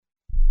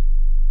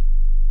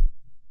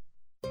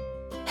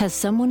Has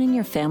someone in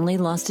your family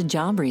lost a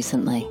job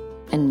recently,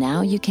 and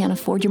now you can't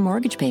afford your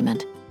mortgage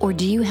payment? Or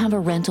do you have a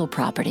rental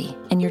property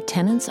and your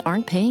tenants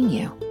aren't paying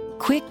you?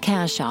 Quick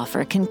Cash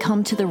Offer can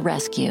come to the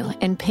rescue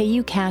and pay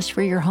you cash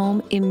for your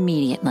home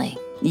immediately.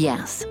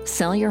 Yes,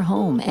 sell your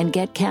home and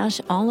get cash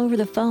all over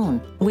the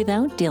phone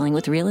without dealing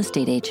with real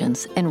estate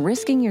agents and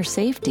risking your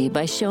safety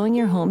by showing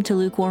your home to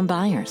lukewarm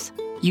buyers.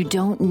 You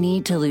don't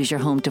need to lose your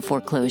home to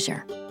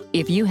foreclosure.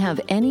 If you have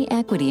any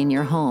equity in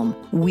your home,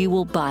 we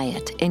will buy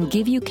it and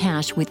give you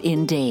cash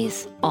within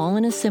days, all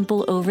in a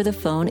simple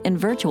over-the-phone and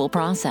virtual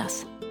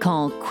process.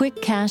 Call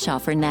Quick Cash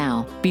Offer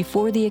now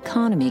before the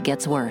economy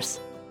gets worse.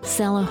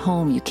 Sell a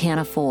home you can't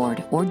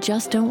afford or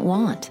just don't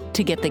want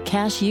to get the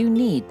cash you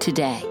need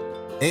today.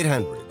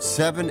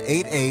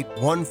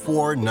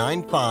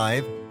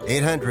 800-788-1495.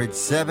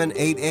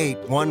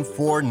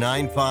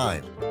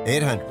 800-788-1495.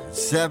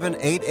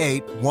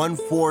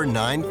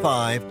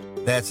 800-788-1495.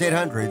 That's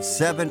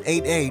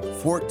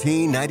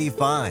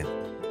 800-788-1495.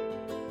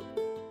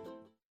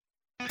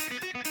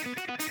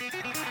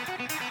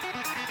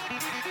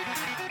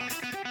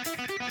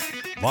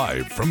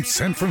 Live from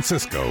San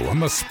Francisco on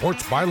the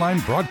Sports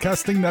Byline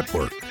Broadcasting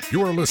Network,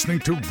 you are listening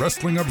to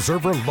Wrestling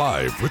Observer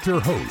Live with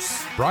your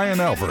hosts, Bryan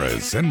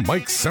Alvarez and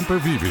Mike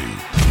Sempervive.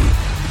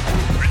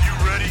 Are you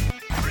ready?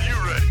 Are you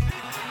ready?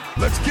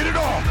 Let's get it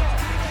on!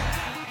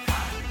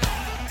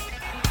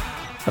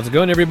 How's it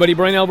going, everybody?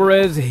 Bryan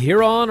Alvarez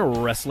here on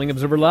Wrestling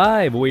Observer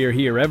Live. We are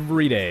here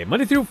every day,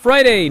 Monday through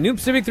Friday, noon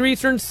Pacific, 3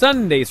 Eastern,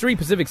 Sunday, 3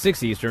 Pacific,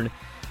 6 Eastern.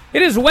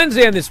 It is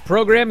Wednesday on this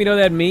program. You know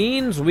what that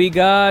means? We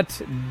got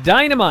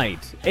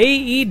Dynamite,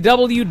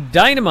 AEW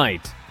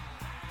Dynamite,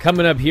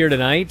 coming up here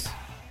tonight.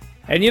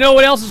 And you know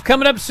what else is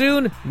coming up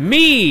soon?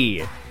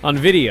 Me on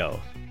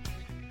video.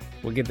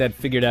 We'll get that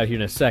figured out here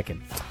in a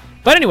second.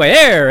 But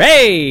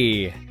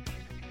anyway,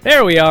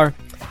 there we are.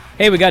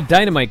 Hey, we got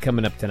Dynamite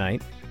coming up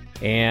tonight.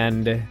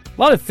 And a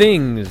lot of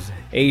things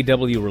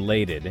AEW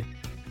related.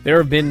 There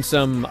have been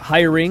some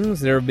hirings.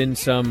 There have been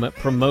some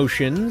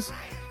promotions.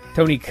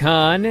 Tony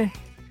Khan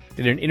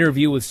did an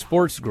interview with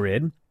Sports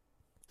Grid,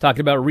 talked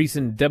about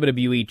recent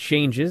WWE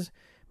changes,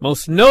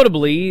 most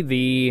notably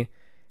the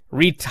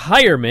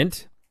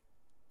retirement,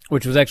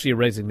 which was actually a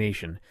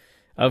resignation,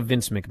 of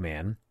Vince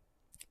McMahon.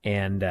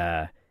 And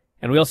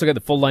we also got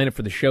the full lineup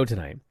for the show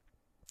tonight.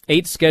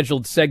 8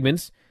 scheduled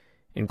segments,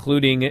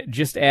 including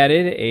just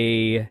added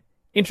a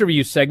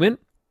interview segment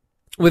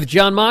with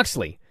Jon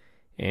Moxley.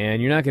 And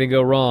you're not going to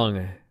go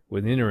wrong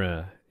with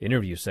an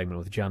interview segment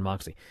with Jon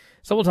Moxley.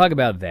 So we'll talk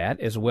about that,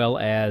 as well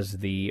as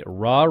the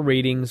Raw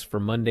ratings for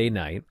Monday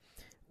night,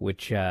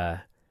 which,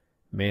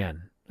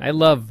 man, I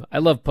love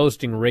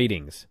posting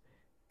ratings,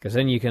 because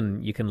then you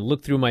can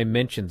look through my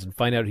mentions and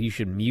find out who you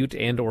should mute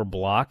and or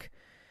block.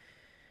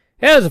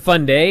 It was a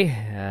fun day.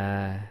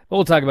 But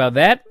we'll talk about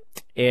that.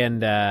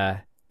 And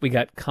we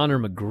got Conor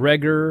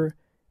McGregor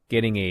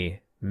getting a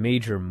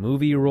major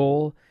movie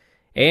role.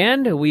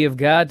 And we have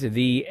got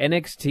the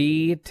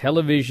NXT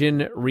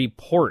television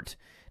report.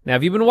 Now,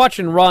 if you've been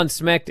watching Raw and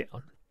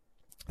SmackDown,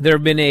 there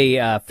have been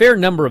a fair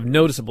number of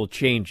noticeable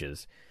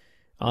changes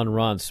on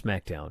Raw and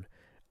SmackDown.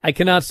 I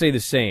cannot say the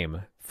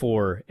same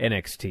for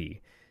NXT.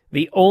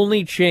 The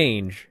only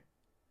change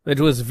that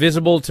was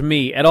visible to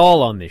me at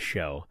all on this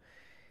show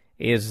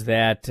is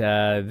that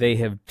they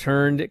have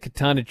turned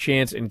Katana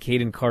Chance and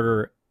Kaden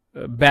Carter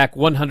back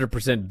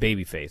 100%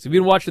 babyface. If you've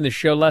been watching the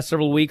show last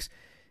several weeks,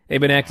 they've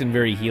been acting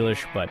very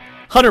heelish, but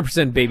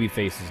 100%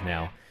 babyfaces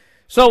now.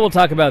 So we'll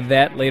talk about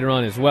that later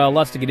on as well.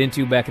 Lots to get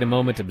into. Back in a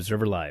moment to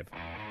Observer Live.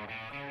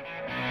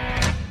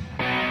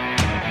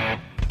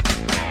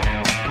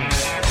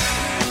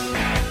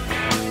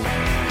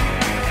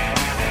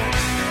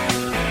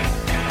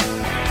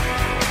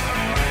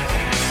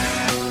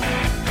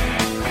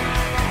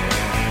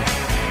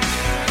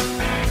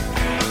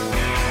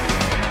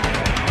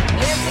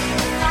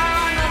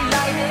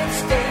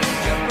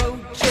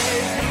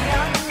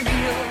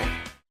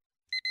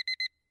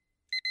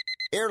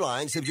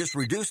 Airlines have just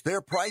reduced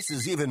their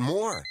prices even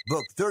more.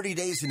 Book 30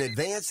 days in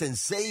advance and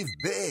save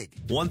big.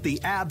 Want the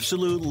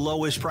absolute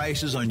lowest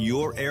prices on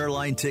your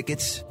airline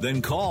tickets?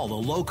 Then call the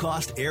Low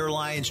Cost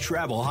Airlines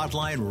Travel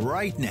Hotline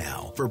right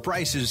now for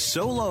prices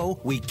so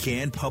low we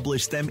can't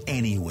publish them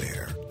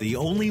anywhere. The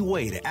only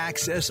way to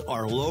access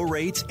our low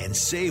rates and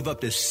save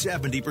up to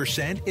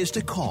 70% is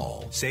to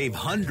call. Save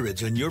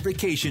hundreds on your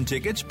vacation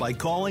tickets by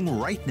calling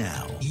right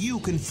now. You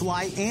can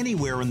fly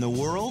anywhere in the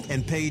world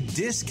and pay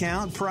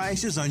discount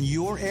prices on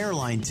your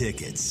airline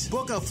tickets.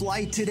 Book a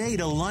flight today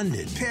to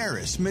London,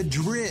 Paris,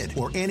 Madrid,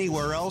 or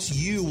anywhere else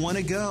you want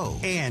to go.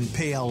 And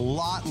pay a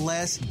lot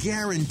less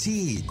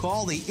guaranteed.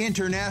 Call the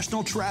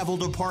International Travel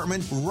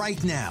Department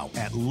right now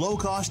at Low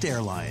Cost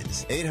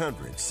Airlines.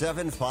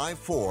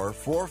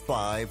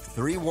 800-754-4531.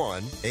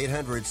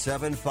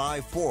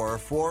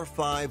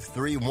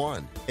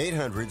 800-754-4531.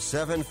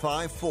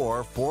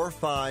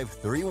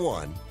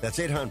 800-754-4531. That's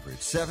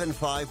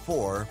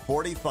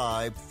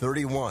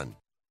 800-754-4531.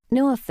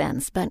 No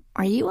offense, but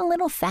are you a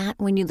little fat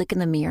when you look in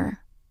the mirror?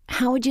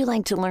 How would you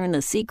like to learn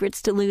the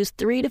secrets to lose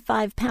 3 to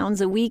 5 pounds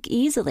a week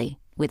easily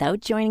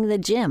without joining the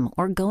gym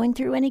or going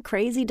through any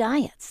crazy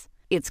diets.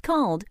 It's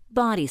called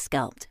Body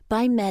Sculpt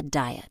by Med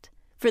Diet.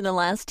 For the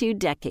last 2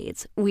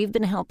 decades, we've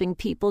been helping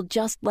people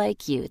just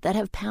like you that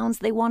have pounds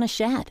they want to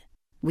shed.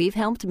 We've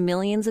helped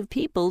millions of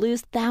people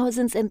lose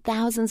thousands and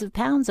thousands of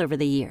pounds over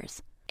the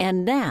years.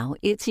 And now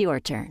it's your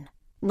turn.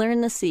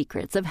 Learn the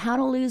secrets of how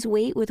to lose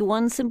weight with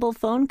one simple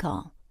phone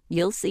call.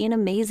 You'll see an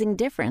amazing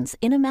difference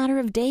in a matter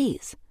of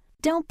days.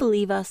 Don't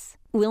believe us?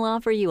 We'll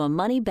offer you a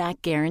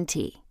money-back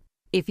guarantee.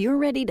 If you're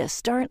ready to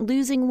start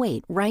losing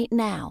weight right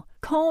now,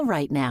 call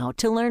right now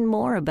to learn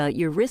more about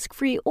your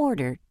risk-free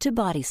order to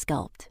Body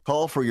Sculpt.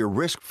 Call for your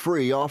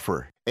risk-free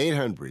offer.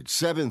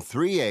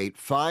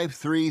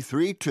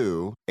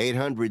 800-738-5332.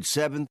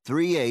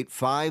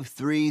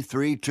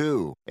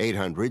 800-738-5332.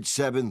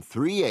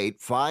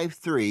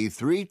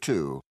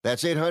 800-738-5332.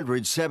 That's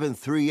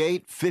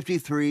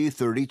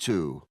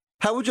 800-738-5332.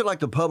 How would you like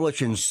to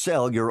publish and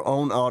sell your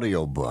own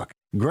audiobook?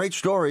 Great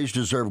stories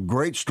deserve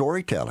great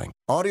storytelling.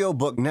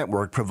 Audiobook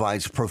Network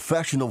provides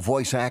professional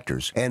voice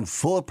actors and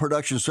full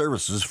production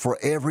services for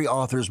every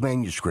author's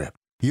manuscript.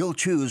 You'll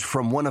choose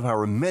from one of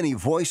our many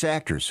voice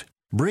actors.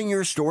 Bring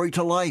your story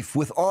to life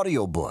with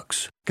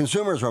audiobooks.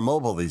 Consumers are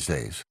mobile these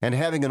days, and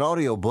having an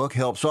audiobook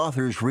helps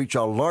authors reach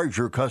a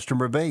larger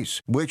customer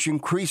base, which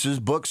increases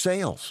book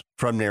sales.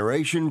 From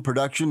narration,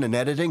 production, and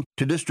editing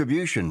to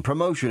distribution,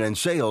 promotion, and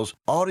sales,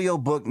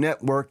 Audiobook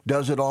Network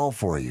does it all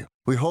for you.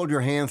 We hold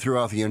your hand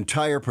throughout the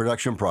entire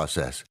production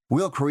process.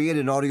 We'll create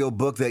an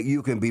audiobook that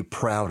you can be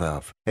proud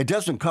of. It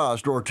doesn't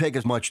cost or take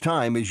as much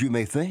time as you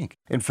may think.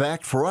 In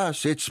fact, for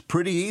us, it's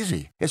pretty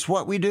easy. It's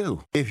what we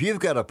do. If you've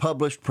got a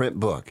published print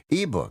book,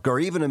 ebook, or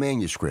even a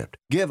manuscript,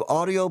 give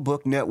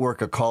Audiobook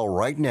Network a call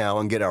right now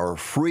and get our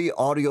free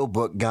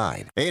audiobook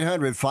guide.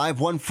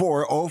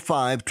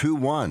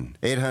 800-514-0521.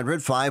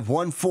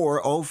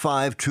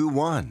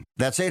 800-514-0521.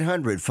 That's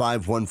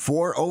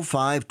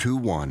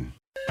 800-514-0521.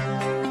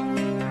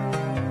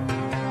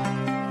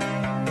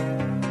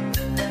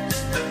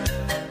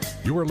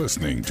 You are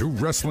listening to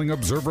Wrestling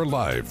Observer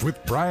Live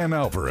with Bryan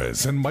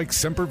Alvarez and Mike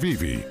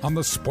Sempervive on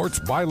the Sports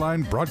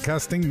Byline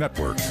Broadcasting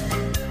Network.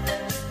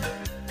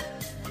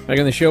 Back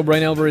on the show,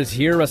 Bryan Alvarez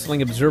here,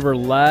 Wrestling Observer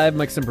Live.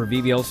 Mike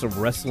Sempervive, also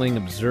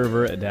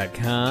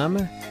WrestlingObserver.com.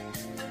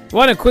 I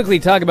want to quickly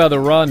talk about the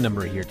Raw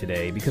number here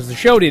today because the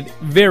show did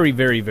very,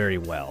 very, very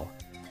well.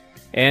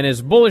 And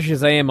as bullish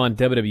as I am on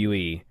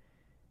WWE,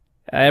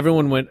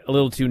 everyone went a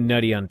little too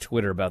nutty on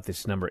Twitter about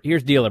this number.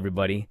 Here's the deal,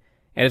 everybody.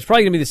 And it's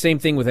probably going to be the same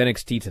thing with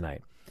NXT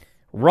tonight.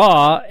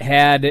 Raw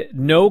had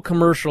no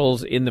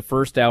commercials in the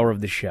first hour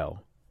of the show.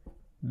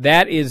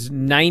 That is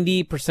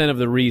 90% of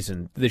the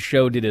reason the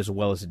show did as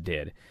well as it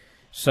did.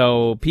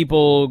 So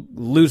people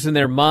losing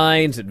their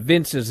minds that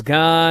Vince is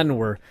gone.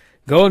 We're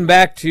going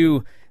back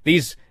to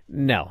these.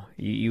 No,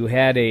 you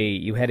had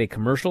a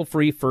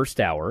commercial-free first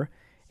hour,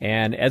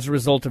 and as a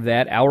result of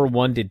that, hour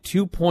one did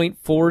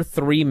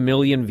 2.43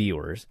 million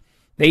viewers.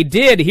 They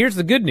did. Here's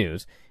the good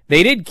news.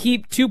 They did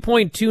keep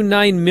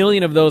 2.29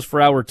 million of those for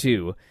hour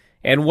two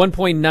and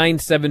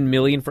 1.97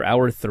 million for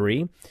hour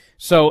three.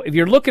 So if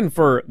you're looking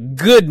for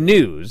good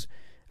news,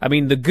 I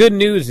mean, the good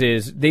news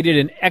is they did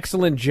an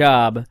excellent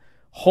job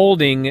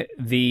holding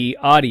the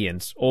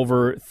audience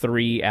over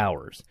 3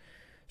 hours.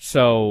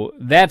 So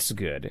that's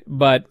good.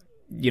 But,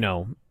 you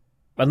know,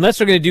 unless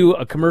they're going to do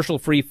a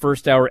commercial-free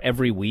first hour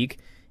every week,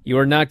 you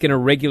are not going to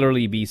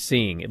regularly be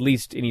seeing, at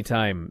least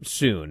anytime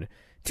soon,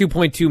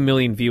 2.2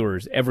 million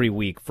viewers every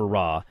week for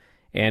Raw,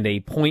 and a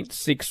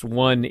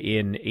 0.61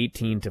 in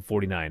 18 to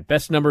 49.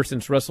 Best number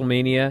since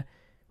WrestleMania,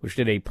 which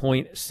did a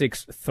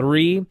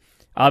 0.63.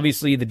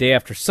 Obviously, the day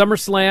after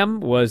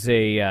SummerSlam was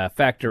a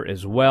factor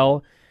as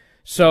well.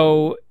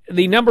 So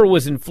the number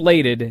was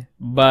inflated,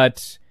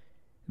 but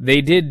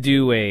they did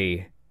do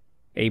a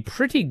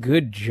pretty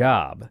good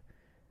job.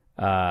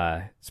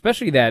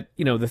 Especially that,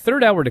 you know, the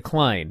third hour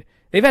decline.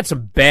 They've had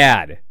some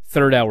bad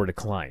third hour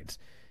declines.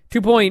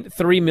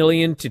 2.3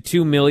 million to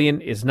 2 million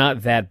is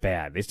not that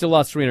bad. They still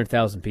lost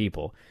 300,000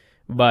 people.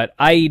 But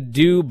I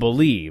do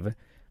believe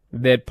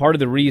that part of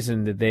the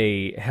reason that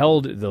they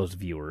held those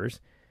viewers,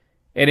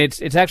 and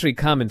it's actually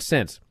common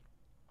sense.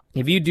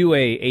 If you do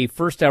a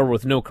first hour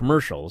with no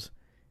commercials,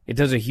 it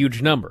does a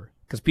huge number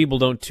because people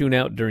don't tune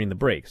out during the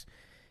breaks.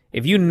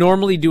 If you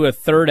normally do a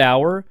third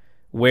hour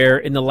where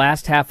in the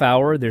last half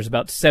hour there's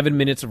about 7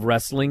 minutes of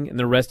wrestling and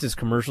the rest is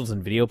commercials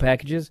and video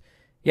packages,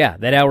 yeah,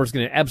 that hour is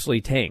going to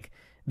absolutely tank.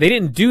 They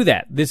didn't do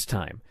that this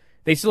time.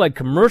 They still had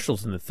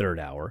commercials in the third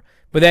hour,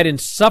 but that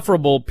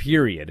insufferable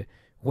period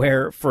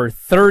where for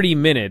 30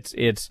 minutes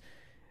it's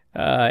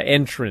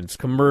entrance,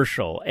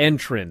 commercial,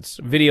 entrance,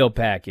 video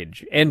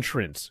package,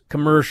 entrance,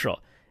 commercial.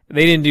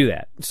 They didn't do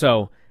that.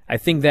 So I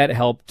think that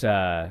helped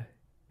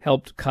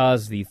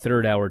cause the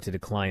third hour to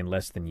decline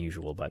less than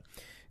usual. But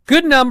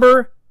good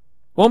number.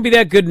 Won't be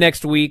that good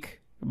next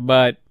week,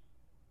 but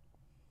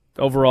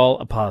overall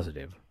a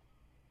positive.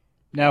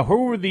 Now,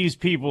 who were these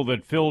people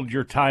that filled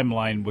your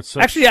timeline with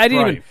such Actually, I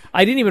strife?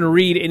 didn't even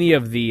read any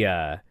of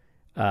the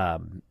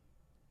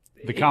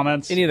The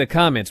comments? Any of the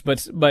comments.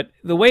 But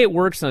the way it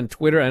works on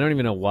Twitter, I don't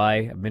even know why.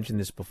 I've mentioned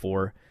this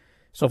before.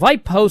 So if I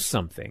post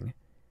something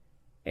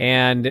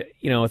and,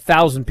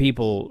 1,000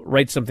 people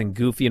write something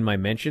goofy in my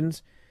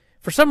mentions,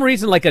 for some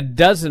reason, like a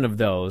dozen of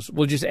those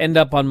will just end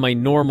up on my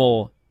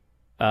normal,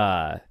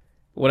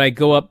 when I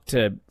go up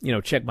to,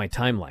 check my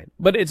timeline.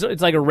 But it's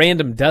like a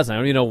random dozen. I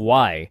don't even know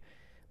why.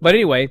 But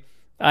anyway,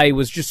 I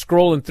was just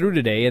scrolling through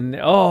today and,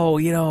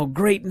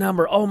 great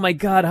number. Oh my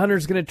God,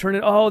 Hunter's going to turn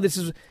it. Oh, this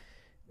is...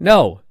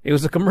 No, it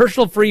was a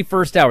commercial-free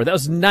first hour. That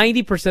was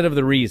 90% of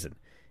the reason.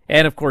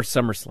 And, of course,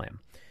 SummerSlam.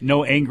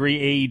 No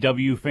angry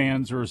AEW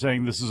fans who are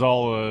saying this is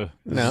all a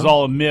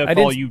myth.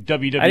 All you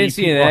WWE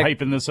people are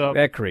hyping this up.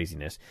 That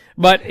craziness.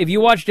 But if you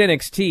watched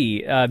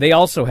NXT, they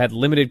also had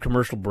limited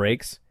commercial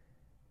breaks.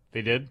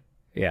 They did?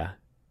 Yeah.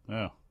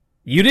 Oh.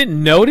 You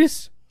didn't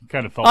notice?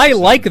 Kind of felt I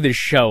like this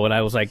show, and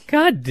I was like,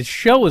 God, this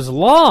show is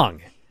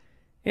long.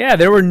 Yeah,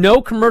 there were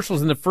no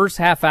commercials in the first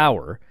half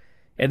hour,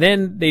 and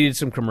then they did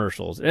some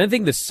commercials. And I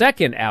think the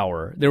second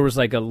hour, there was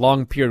like a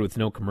long period with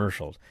no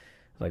commercials.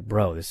 Like,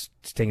 bro, it's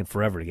taking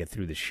forever to get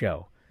through the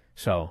show.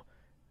 So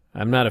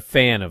I'm not a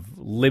fan of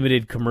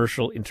limited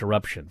commercial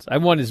interruptions. I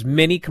want as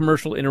many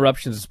commercial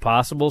interruptions as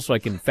possible so I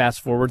can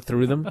fast forward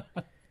through them.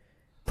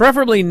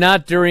 Preferably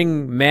not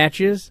during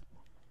matches.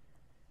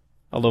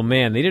 Although,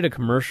 man, they did a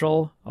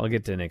commercial. I'll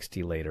get to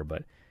NXT later,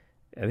 but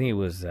I think it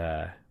was,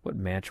 what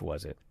match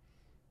was it?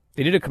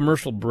 They did a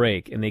commercial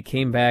break, and they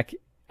came back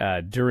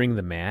during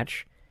the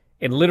match.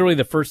 And literally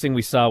the first thing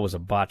we saw was a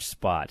botched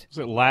spot. Was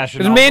it Lash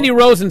and It was Mandy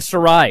Rose and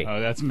Sarai. Oh,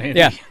 that's Mandy.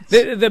 Yeah.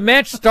 The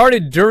match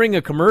started during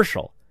a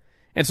commercial.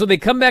 And so they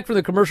come back from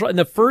the commercial, and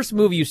the first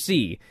move you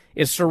see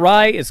is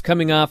Sarai is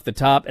coming off the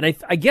top. And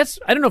I guess,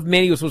 I don't know if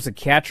Mandy was supposed to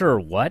catch her or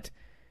what,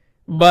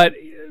 but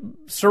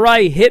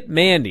Sarai hit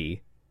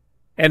Mandy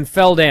and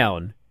fell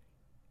down.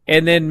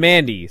 And then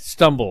Mandy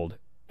stumbled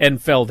and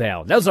fell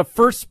down. That was the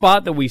first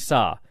spot that we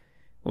saw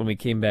when we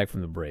came back from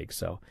the break.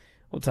 So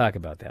we'll talk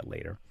about that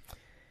later.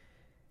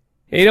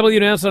 AEW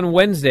announced on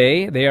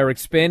Wednesday they are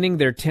expanding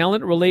their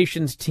talent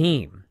relations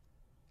team,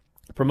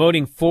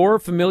 promoting 4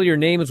 familiar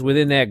names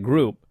within that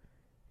group,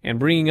 and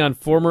bringing on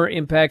former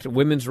Impact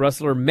women's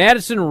wrestler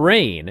Madison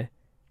Rayne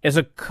as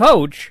a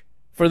coach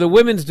for the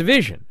women's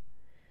division.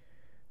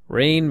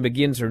 Rayne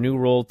begins her new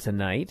role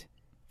tonight,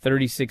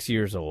 36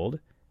 years old,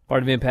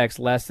 part of Impact's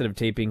last set of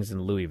tapings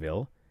in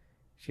Louisville.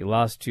 She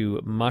lost to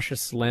Masha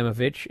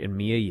Slamovich and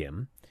Mia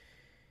Yim.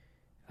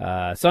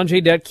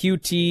 Sanjay Dutt,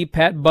 QT,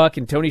 Pat Buck,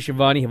 and Tony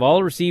Schiavone have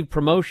all received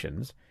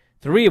promotions,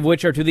 3 of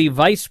which are to the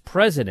vice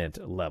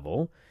president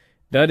level.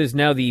 Dutt is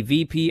now the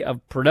VP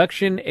of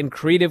Production and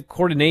Creative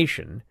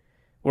Coordination,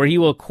 where he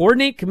will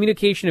coordinate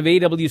communication of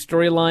AEW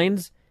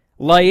storylines,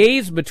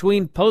 liaise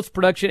between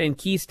post-production and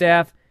key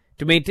staff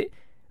to maintain...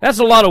 That's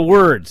a lot of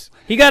words.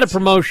 He got a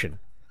promotion.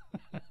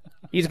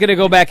 He's going to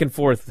go back and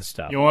forth with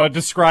stuff. You want to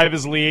describe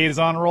his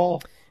liaison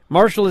role?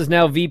 Marshall is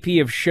now VP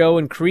of Show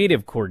and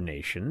Creative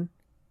Coordination.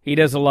 He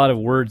does a lot of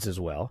words as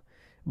well.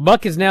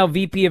 Buck is now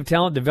VP of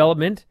Talent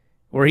Development,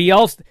 where he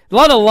also... A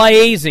lot of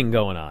liaising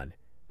going on.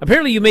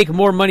 Apparently you make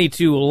more money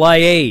to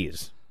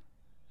liaise.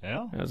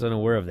 Yeah. I was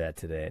unaware of that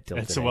today.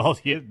 Well,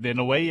 in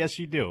a way, yes,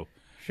 you do.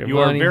 Schiavone, you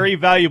are very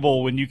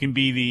valuable when you can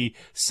be the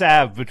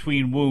salve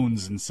between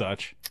wounds and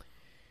such.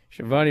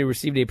 Schiavone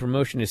received a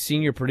promotion as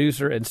Senior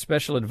Producer and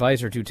Special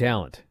Advisor to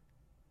Talent.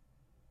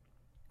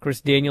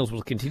 Chris Daniels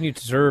will continue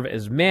to serve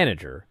as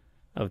Manager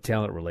of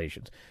Talent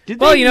Relations. Did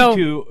they need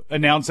to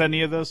announce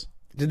any of this?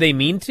 Did they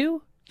mean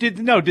to? Did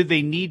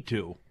they need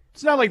to?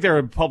 It's not like they're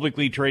a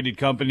publicly traded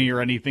company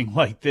or anything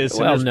like this.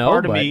 Well, and no,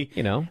 part of but, me,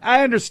 you know.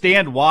 I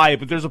understand why,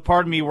 but there's a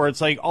part of me where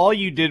it's like all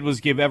you did was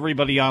give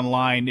everybody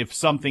online, if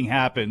something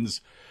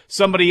happens,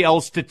 somebody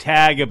else to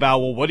tag about,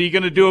 well, what are you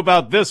going to do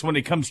about this when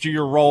it comes to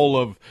your role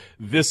of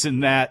this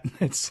and that?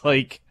 It's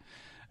like,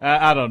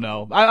 I don't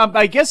know.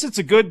 I guess it's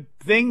a good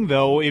thing,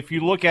 though, if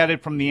you look at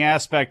it from the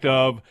aspect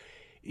of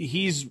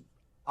he's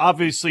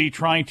obviously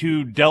trying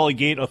to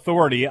delegate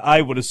authority.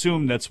 I would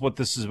assume that's what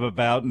this is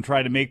about, and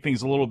try to make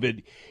things a little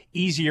bit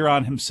easier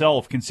on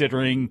himself,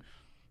 considering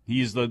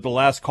he's the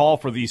last call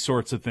for these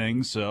sorts of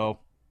things. So,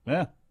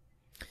 yeah.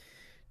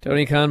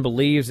 Tony Khan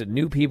believes that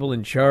new people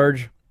in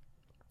charge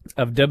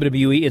of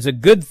WWE is a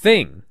good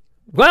thing.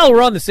 Well,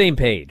 we're on the same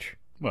page.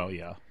 Well,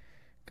 yeah.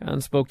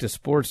 Khan spoke to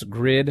Sports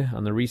Grid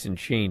on the recent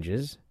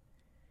changes.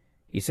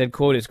 He said,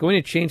 quote, "It's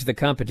going to change the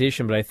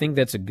competition, but I think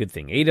that's a good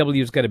thing.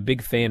 AEW's got a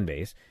big fan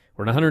base.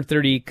 We're in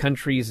 130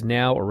 countries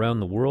now around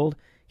the world.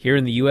 Here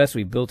in the U.S.,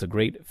 we've built a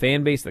great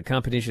fan base. The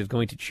competition is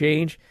going to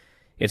change.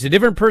 It's a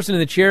different person in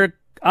the chair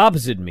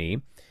opposite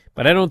me,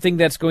 but I don't think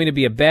that's going to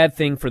be a bad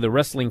thing for the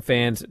wrestling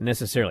fans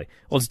necessarily."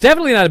 Well, it's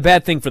definitely not a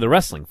bad thing for the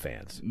wrestling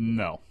fans.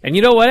 No. And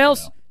you know what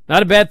else? No.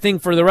 Not a bad thing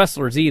for the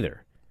wrestlers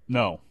either.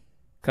 No.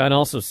 Khan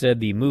also said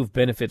the move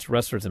benefits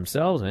wrestlers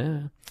themselves.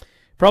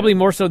 Probably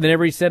more so than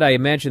ever, he said, "I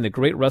imagine that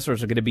great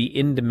wrestlers are going to be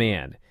in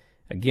demand.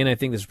 Again, I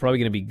think this is probably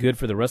going to be good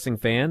for the wrestling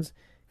fans,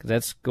 because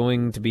that's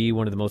going to be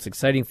one of the most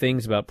exciting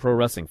things about pro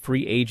wrestling,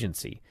 free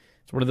agency.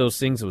 It's one of those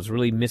things that was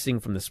really missing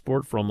from the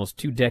sport for almost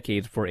 2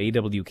 decades before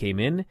AEW came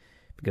in,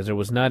 because there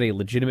was not a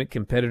legitimate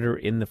competitor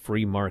in the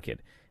free market.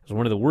 It was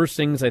one of the worst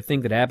things I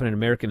think that happened in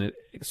American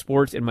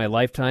sports in my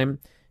lifetime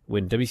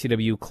when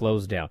WCW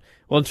closed down.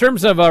 Well, in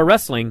terms of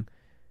wrestling,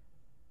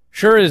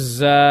 sure as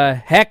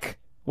heck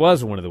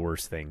was one of the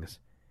worst things.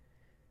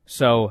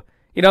 So,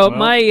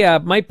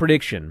 my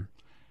prediction,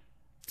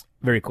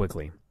 very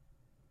quickly,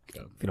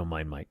 if you don't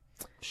mind, Mike.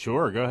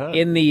 Sure, go ahead.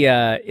 In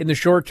the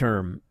short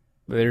term,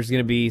 there's going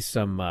to be it's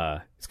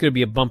going to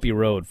be a bumpy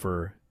road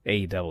for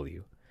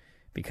AEW,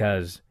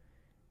 because,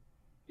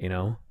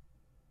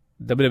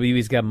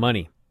 WWE's got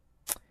money,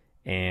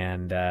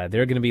 and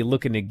they're going to be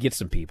looking to get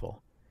some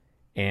people.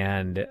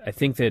 And I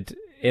think that,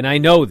 and I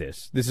know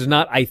this is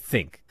not I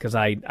think, because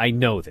I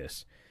know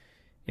this.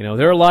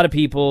 There are a lot of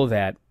people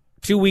that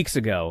 2 weeks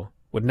ago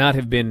would not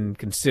have been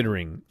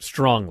considering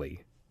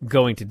strongly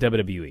going to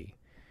WWE.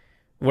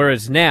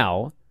 Whereas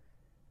now,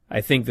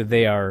 I think that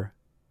they are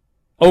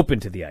open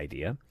to the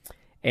idea.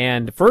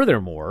 And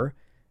furthermore,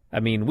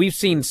 we've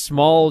seen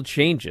small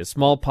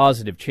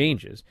positive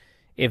changes.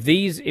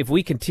 If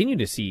we continue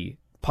to see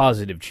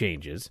positive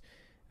changes,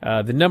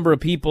 the number of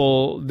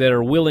people that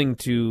are willing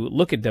to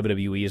look at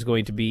WWE is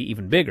going to be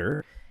even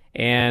bigger.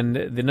 And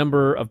the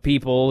number of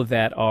people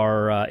that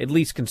are at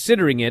least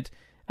considering it,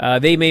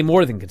 they may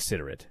more than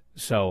consider it.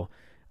 So,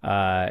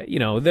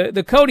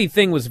 the Cody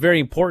thing was very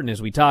important,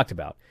 as we talked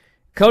about.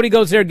 Cody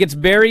goes there, gets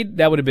buried,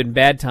 that would have been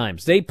bad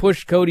times. They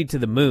pushed Cody to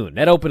the moon.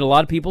 That opened a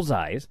lot of people's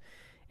eyes.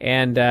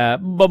 And,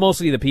 but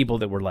mostly the people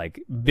that were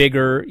like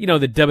bigger,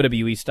 the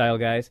WWE style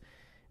guys.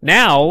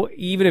 Now,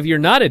 even if you're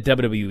not a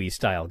WWE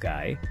style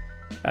guy,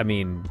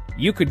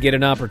 you could get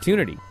an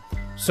opportunity.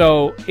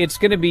 So it's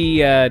going to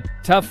be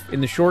tough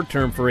in the short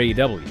term for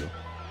AEW.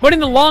 But in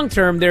the long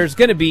term, there's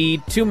going to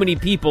be too many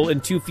people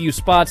in too few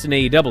spots in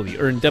AEW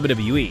or in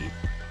WWE.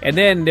 And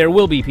then there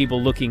will be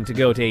people looking to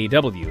go to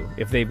AEW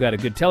if they've got a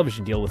good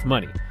television deal with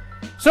money.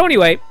 So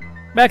anyway,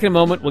 back in a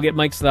moment, we'll get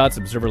Mike's thoughts,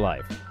 Observer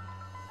Live.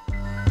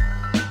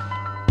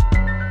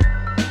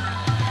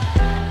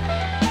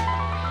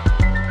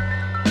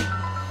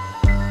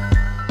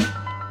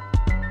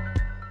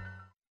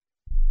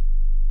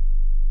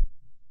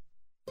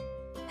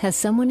 Has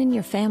someone in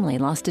your family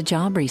lost a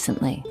job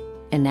recently,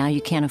 and now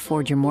you can't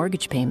afford your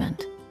mortgage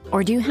payment?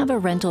 Or do you have a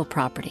rental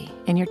property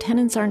and your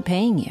tenants aren't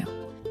paying you?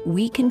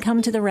 We can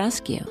come to the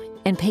rescue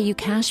and pay you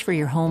cash for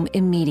your home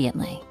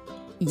immediately.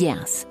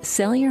 Yes,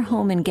 sell your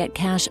home and get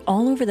cash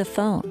all over the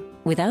phone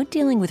without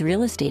dealing with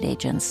real estate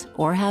agents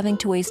or having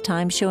to waste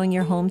time showing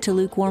your home to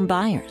lukewarm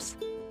buyers.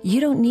 You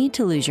don't need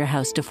to lose your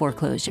house to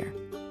foreclosure.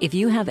 If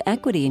you have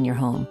equity in your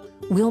home,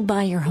 we'll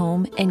buy your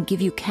home and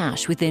give you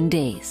cash within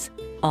days,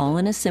 all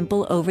in a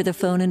simple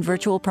over-the-phone and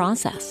virtual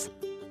process.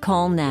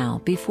 Call now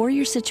before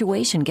your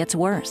situation gets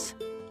worse.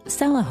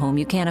 Sell a home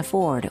you can't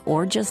afford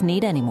or just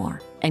need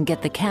anymore and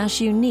get the cash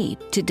you need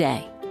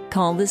today.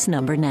 Call this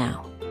number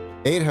now.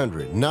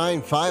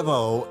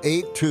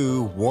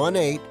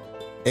 800-950-8218.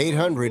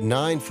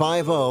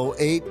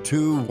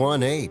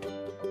 800-950-8218.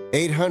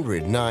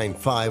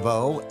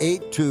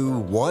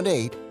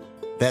 800-950-8218.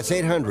 That's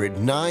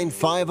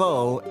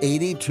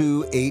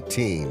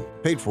 800-950-8218.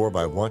 Paid for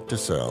by Want to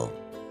Sell.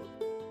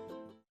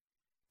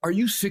 Are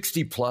you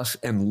 60 plus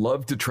and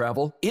love to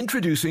travel?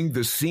 Introducing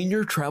the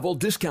Senior Travel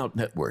Discount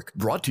Network,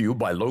 brought to you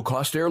by Low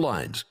Cost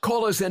Airlines.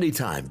 Call us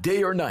anytime,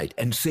 day or night,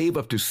 and save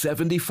up to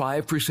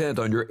 75%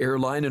 on your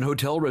airline and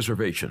hotel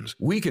reservations.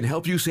 We can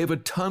help you save a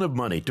ton of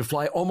money to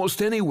fly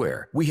almost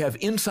anywhere. We have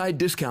inside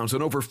discounts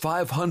on over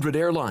 500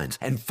 airlines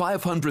and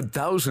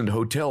 500,000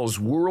 hotels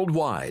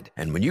worldwide.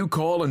 And when you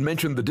call and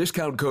mention the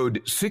discount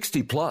code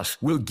 60 plus,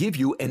 we'll give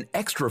you an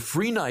extra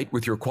free night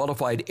with your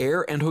qualified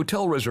air and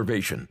hotel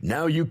reservation.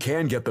 Now you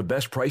can get the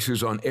best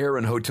prices on air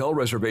and hotel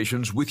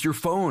reservations with your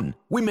phone.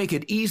 We make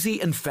it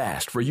easy and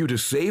fast for you to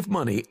save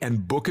money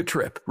and book a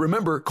trip.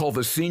 Remember, call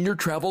the Senior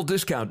Travel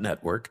Discount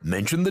Network,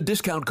 mention the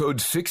discount code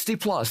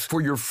 60+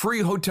 for your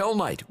free hotel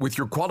night with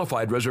your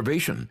qualified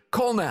reservation.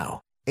 Call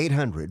now.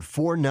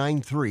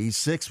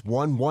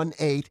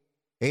 800-493-6118.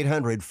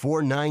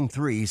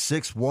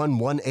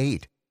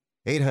 800-493-6118.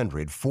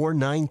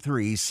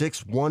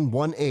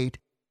 800-493-6118.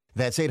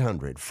 That's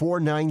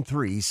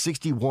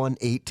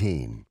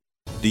 800-493-6118.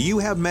 Do you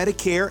have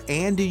Medicare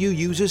and do you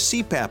use a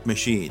CPAP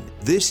machine?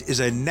 This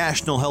is a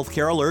national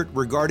healthcare alert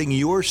regarding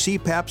your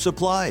CPAP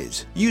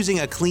supplies.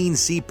 Using a clean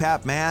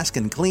CPAP mask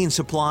and clean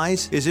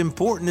supplies is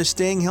important to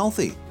staying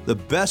healthy. The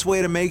best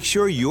way to make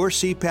sure your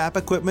CPAP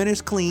equipment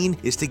is clean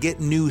is to get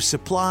new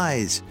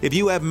supplies. If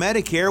you have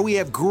Medicare, we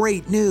have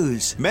great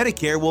news.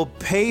 Medicare will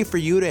pay for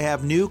you to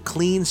have new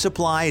clean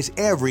supplies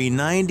every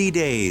 90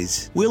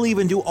 days. We'll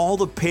even do all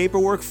the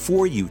paperwork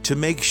for you to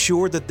make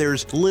sure that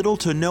there's little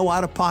to no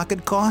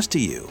out-of-pocket cost to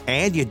you.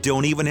 And you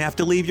don't even have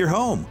to leave your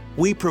home.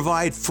 We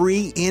provide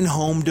free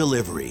in-home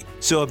delivery.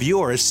 So if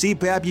you're a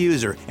CPAP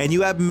user and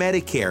you have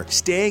Medicare,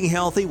 staying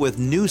healthy with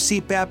new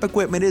CPAP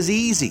equipment is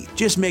easy.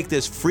 Just make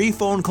this free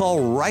phone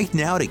call right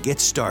now to get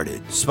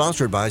started.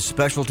 Sponsored by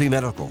Specialty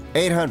Medical.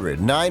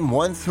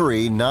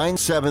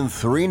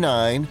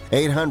 800-913-9739.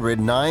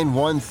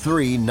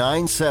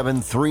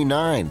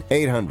 800-913-9739.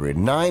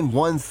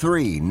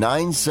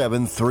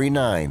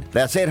 800-913-9739.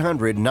 That's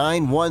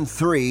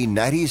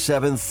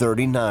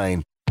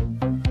 800-913-9739.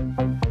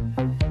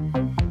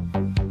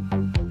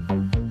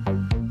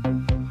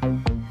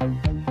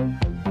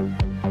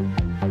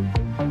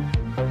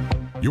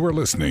 You are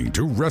listening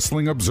to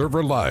Wrestling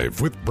Observer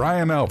Live with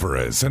Bryan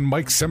Alvarez and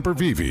Mike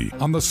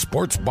Sempervive on the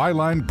Sports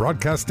Byline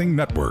Broadcasting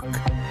Network.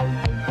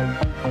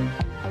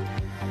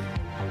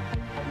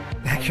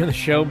 Back here on the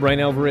show,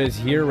 Bryan Alvarez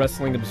here,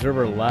 Wrestling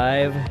Observer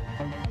Live.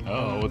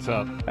 Oh, what's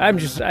up? We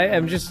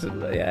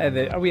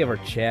have our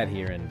chat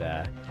here,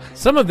 and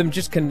some of them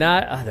just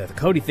cannot. The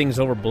Cody thing's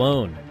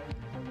overblown.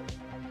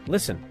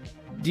 Listen,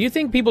 do you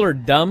think people are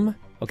dumb?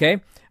 Okay,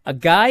 a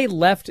guy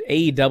left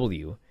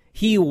AEW.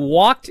 He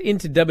walked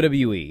into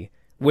WWE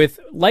with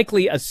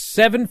likely a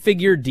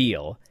 7-figure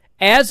deal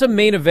as a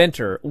main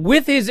eventer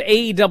with his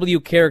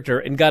AEW character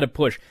and got a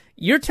push.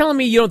 You're telling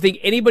me you don't think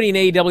anybody in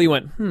AEW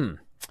went,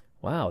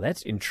 wow,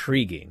 that's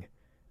intriguing.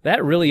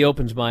 That really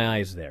opens my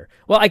eyes there.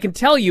 Well, I can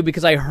tell you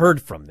because I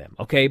heard from them,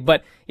 okay?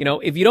 But,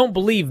 if you don't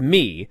believe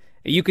me,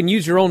 you can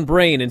use your own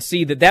brain and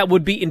see that that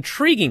would be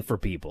intriguing for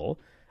people.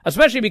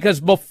 Especially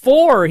because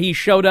before he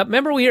showed up,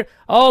 remember we hear,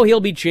 he'll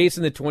be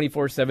chasing the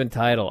 24/7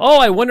 title. Oh,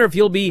 I wonder if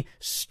he'll be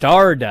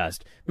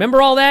Stardust.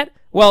 Remember all that?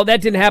 Well,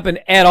 that didn't happen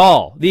at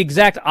all. The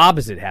exact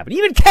opposite happened. He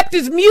even kept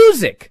his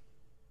music.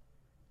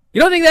 You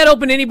don't think that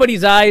opened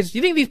anybody's eyes?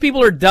 You think these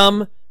people are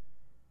dumb?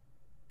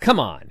 Come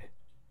on.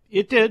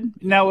 It did.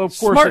 Now, of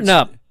course, smarten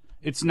up.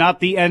 It's not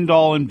the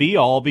end-all and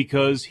be-all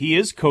because he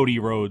is Cody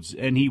Rhodes,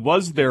 and he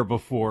was there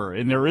before,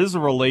 and there is a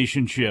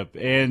relationship,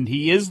 and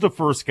he is the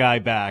first guy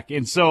back.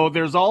 And so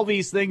there's all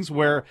these things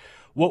where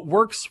what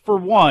works for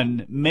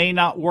one may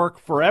not work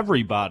for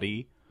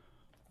everybody,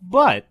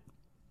 but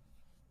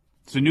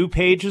it's a new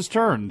page has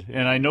turned,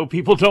 and I know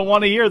people don't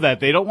want to hear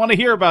that. They don't want to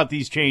hear about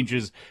these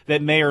changes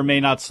that may or may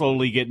not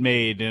slowly get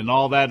made and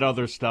all that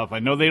other stuff. I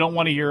know they don't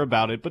want to hear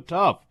about it, but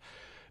tough.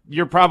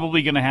 You're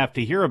probably going to have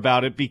to hear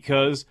about it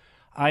because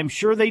I'm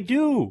sure they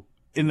do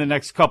in the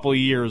next couple of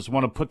years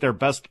want to put their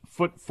best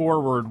foot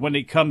forward when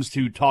it comes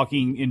to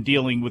talking and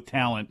dealing with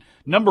talent.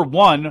 Number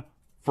one,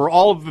 for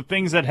all of the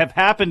things that have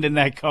happened in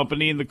that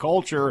company and the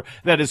culture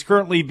that is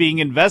currently being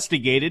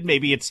investigated,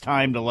 maybe it's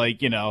time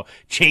to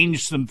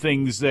change some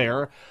things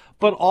there,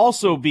 but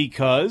also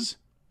because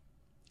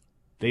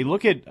they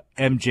look at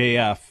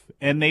MJF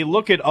and they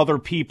look at other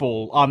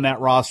people on that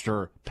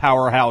roster,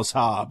 Powerhouse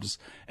Hobbs,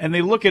 and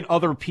they look at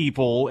other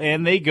people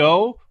and they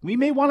go, we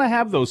may want to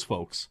have those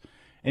folks.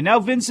 And now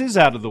Vince is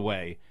out of the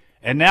way.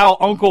 And now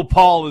Uncle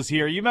Paul is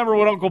here. You remember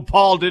what Uncle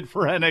Paul did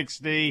for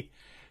NXT?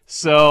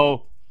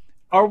 So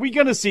are we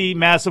going to see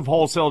massive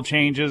wholesale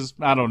changes?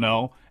 I don't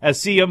know.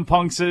 As CM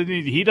Punk said,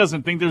 he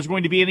doesn't think there's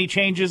going to be any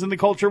changes in the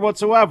culture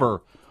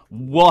whatsoever.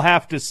 We'll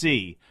have to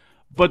see.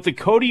 But the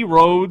Cody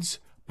Rhodes,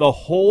 the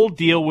whole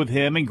deal with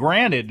him, and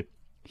granted,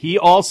 he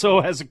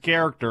also has a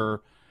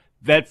character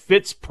that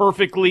fits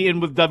perfectly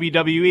in with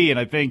WWE, and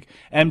I think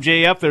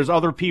MJF, there's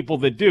other people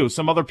that do.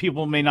 Some other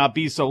people may not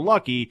be so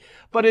lucky,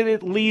 but it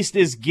at least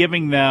is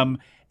giving them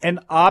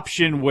an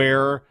option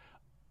where,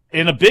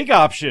 and a big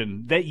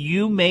option, that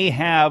you may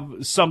have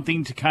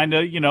something to kind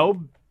of,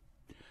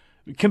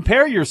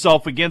 compare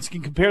yourself against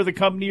and compare the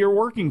company you're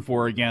working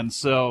for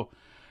against. So,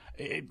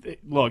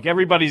 look,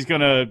 everybody's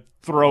going to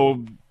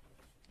throw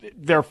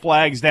their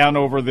flags down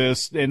over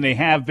this, and they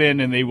have been,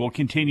 and they will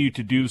continue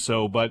to do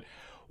so, but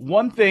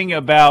one thing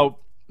about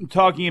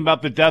talking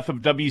about the death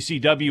of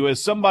WCW,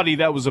 as somebody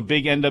that was a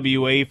big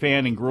NWA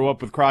fan and grew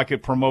up with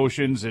Crockett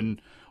Promotions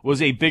and was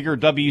a bigger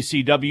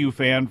WCW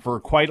fan for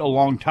quite a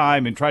long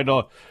time and tried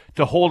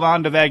to hold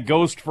on to that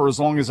ghost for as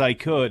long as I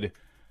could.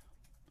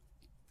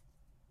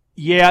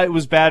 Yeah, it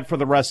was bad for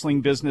the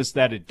wrestling business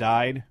that it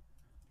died,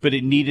 but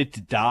it needed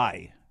to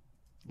die.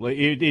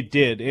 It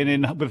did.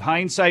 And with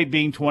hindsight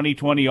being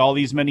 2020, all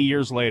these many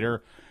years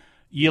later,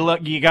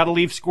 you got to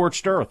leave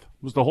scorched earth.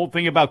 It was the whole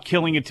thing about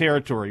killing a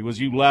territory,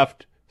 was you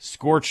left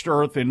scorched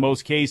earth in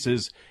most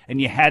cases, and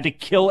you had to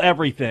kill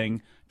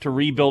everything to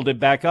rebuild it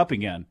back up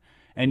again.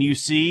 And you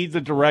see the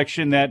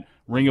direction that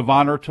Ring of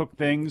Honor took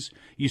things.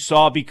 You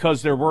saw,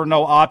 because there were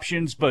no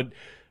options, but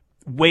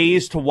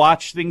ways to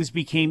watch things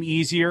became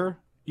easier.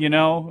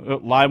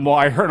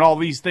 LimeWire and all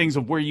these things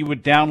of where you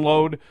would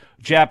download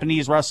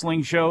Japanese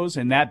wrestling shows,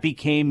 and that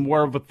became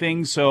more of a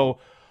thing. So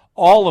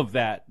all of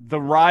that,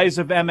 the rise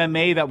of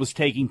MMA that was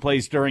taking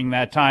place during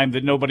that time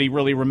that nobody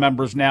really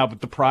remembers now,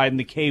 but the Pride and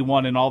the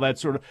K1 and all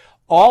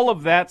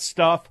of that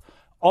stuff,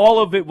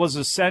 all of it was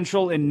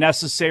essential and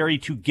necessary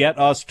to get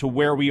us to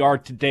where we are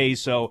today.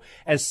 So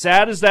as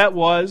sad as that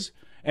was,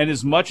 and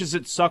as much as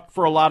it sucked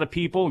for a lot of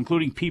people,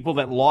 including people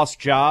that lost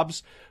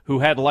jobs, who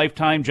had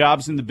lifetime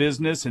jobs in the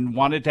business and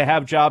wanted to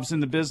have jobs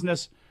in the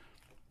business,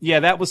 Yeah,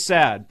 that was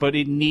sad, but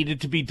it needed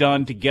to be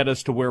done to get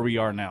us to where we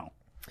are now.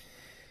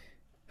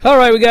 All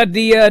right, we got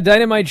the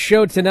Dynamite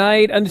show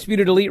tonight.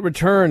 Undisputed Elite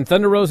return.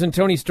 Thunder Rose and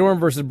Tony Storm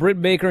versus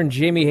Britt Baker and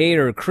Jamie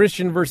Hayter.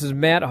 Christian versus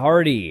Matt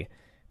Hardy.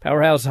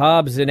 Powerhouse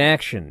Hobbs in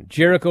action.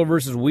 Jericho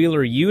versus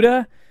Wheeler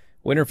Yuta.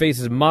 Winner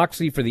faces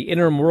Moxley for the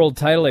interim world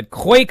title at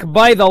Quake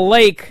by the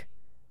Lake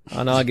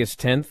on August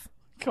 10th.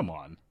 Come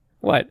on.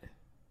 What?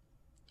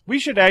 We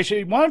should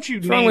actually... Why don't you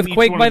What's name wrong with each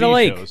Quake one by of the these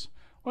Lake? shows?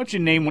 Why don't you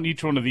name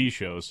each one of these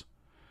shows?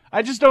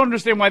 I just don't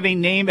understand why they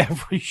name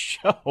every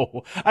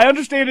show. I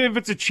understand if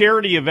it's a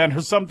charity event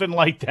or something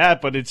like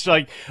that, but it's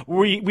like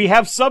we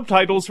have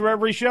subtitles for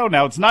every show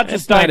now. It's not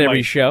just Dynamite. Not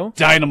every show.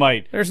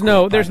 Dynamite. There's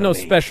no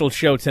special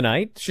show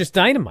tonight. It's just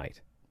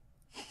Dynamite.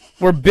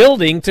 We're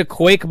building to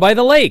Quake by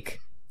the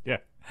Lake. Yeah,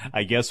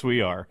 I guess we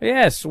are.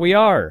 Yes, we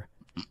are.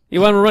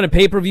 You want to run a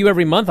pay-per-view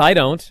every month? I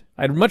don't.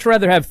 I'd much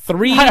rather have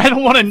I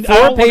don't want to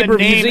name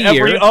a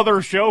year. every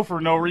other show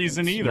for no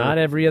reason either. Not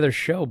every other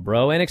show,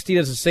 bro. NXT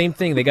does the same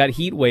thing. They got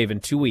Heat Wave in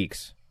 2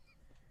 weeks.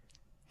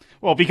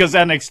 Well, because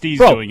NXT's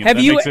Bro, doing it, that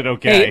makes it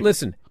okay. Hey,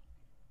 listen,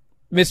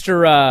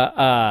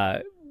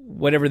 Mr.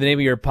 Whatever the name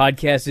of your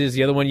podcast is,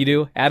 the other one you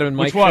do, Adam and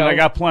Mike Which one? show. I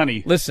got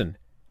plenty. Listen.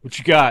 What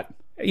you got?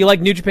 You like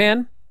New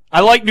Japan? I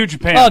like New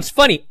Japan. Oh, it's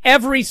funny.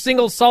 Every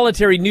single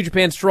solitary New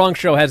Japan Strong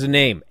show has a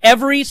name.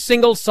 Every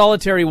single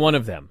solitary one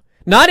of them.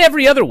 Not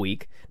every other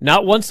week.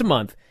 Not once a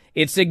month.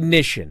 It's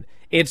Ignition.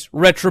 It's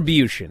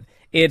Retribution.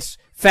 It's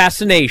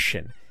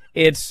Fascination.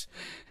 It's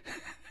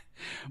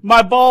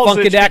my balls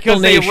itch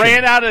because they Nation.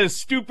 ran out of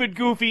stupid,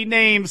 goofy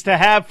names to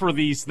have for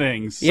these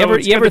things. You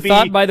ever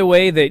thought, by the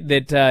way,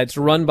 that it's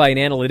run by an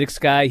analytics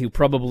guy who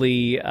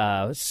probably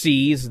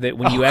sees that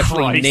when you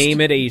actually name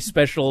it a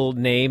special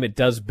name, it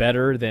does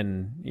better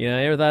than, you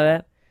ever thought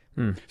of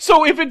that?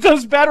 So if it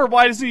does better,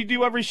 why doesn't he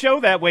do every show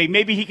that way?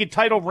 Maybe he could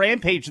title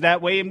Rampage that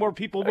way and more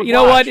people would You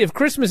know watch. what? If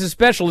Christmas is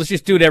special, let's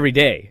just do it every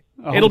day.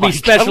 Oh It'll be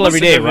special God,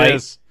 every day, listen to right?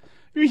 this.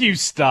 You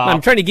stop.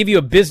 I'm trying to give you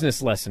a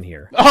business lesson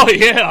here. Oh,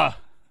 yeah.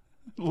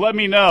 Let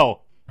me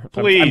know.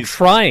 Please. I'm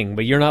trying,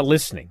 but you're not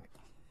listening.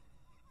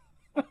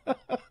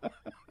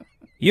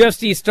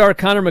 UFC star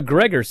Conor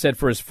McGregor set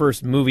for his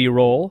first movie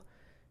role.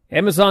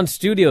 Amazon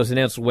Studios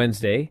announced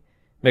Wednesday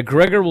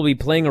McGregor will be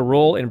playing a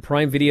role in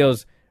Prime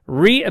Video's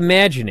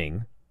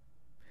reimagining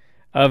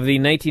of the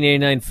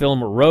 1989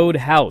 film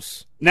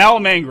Roadhouse. Now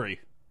I'm angry.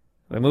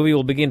 The movie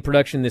will begin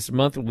production this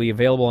month. It will be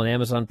available on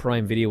Amazon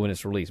Prime Video when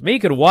it's released. Maybe you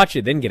could watch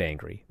it, then get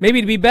angry. Maybe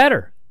it'd be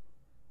better.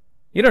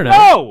 You don't know.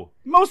 No!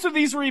 Most of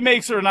these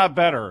remakes are not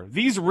better.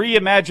 These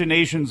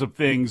reimaginations of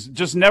things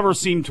just never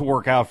seem to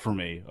work out for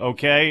me,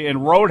 okay?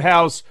 And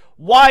Roadhouse,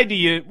 why do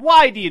you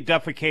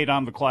defecate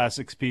on the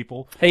classics,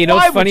 people? Hey, you know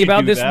what's funny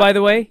about this, by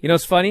the way? You know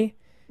what's funny?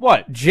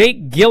 What?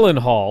 Jake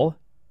Gyllenhaal,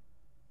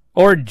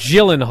 or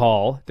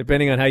Gyllenhaal,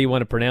 depending on how you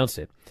want to pronounce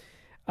it.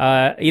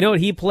 You know what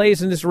he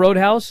plays in this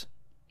Roadhouse?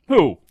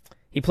 Who?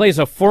 He plays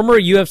a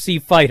former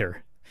UFC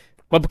fighter.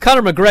 But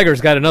Conor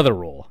McGregor's got another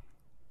role.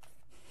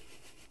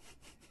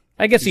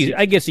 I guess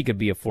he could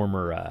be a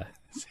former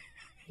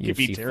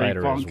UFC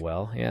fighter as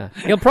well. Yeah,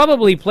 he'll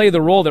probably play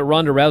the role that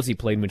Ronda Rousey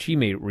played when she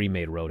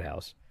remade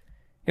Roadhouse.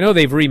 You know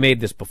they've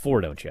remade this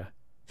before, don't you?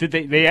 Did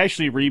they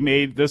actually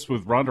remade this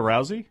with Ronda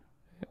Rousey?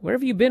 Where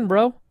have you been,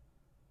 bro?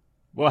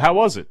 Well, how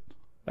was it?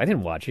 I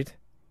didn't watch it.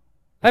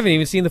 I haven't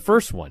even seen the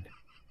first one.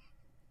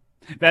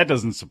 That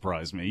doesn't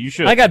surprise me. You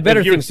should. I got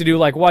better things to do,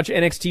 like watch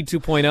NXT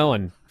 2.0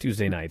 on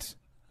Tuesday nights.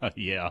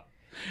 Yeah.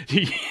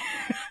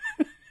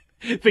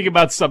 Think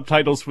about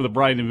subtitles for the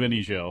Bryan and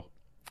Vinny show.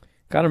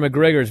 Conor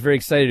McGregor is very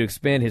excited to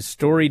expand his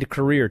storied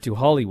career to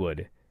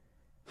Hollywood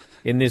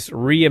in this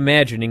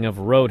reimagining of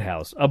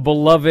Roadhouse, a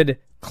beloved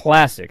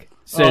classic,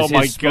 says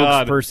his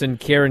spokesperson,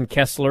 Karen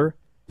Kessler.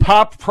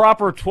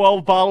 Proper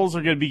 12 bottles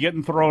are going to be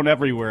getting thrown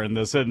everywhere in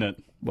this, isn't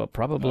it? Well,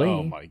 probably.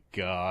 Oh, my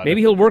God.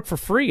 Maybe he'll work for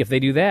free if they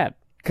do that,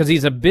 because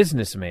he's a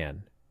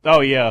businessman.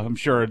 Oh, yeah, I'm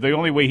sure. The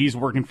only way he's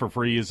working for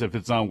free is if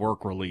it's on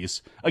work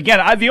release.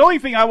 Again, the only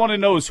thing I want to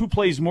know is who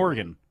plays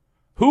Morgan.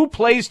 Who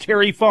plays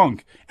Terry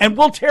Funk? And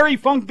will Terry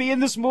Funk be in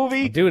this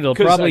movie? Dude, it'll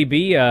probably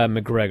be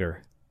McGregor.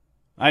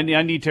 I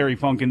need Terry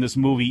Funk in this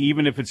movie,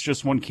 even if it's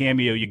just one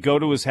cameo. You go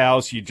to his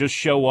house, you just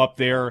show up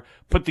there,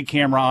 put the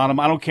camera on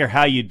him. I don't care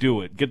how you do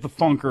it. Get the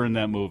Funker in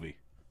that movie.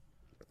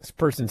 This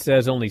person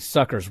says only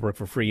suckers work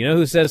for free. You know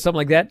who says something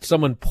like that?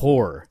 Someone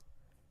poor.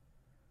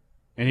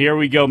 And here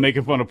we go,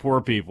 making fun of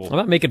poor people. I'm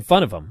not making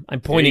fun of them.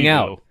 I'm pointing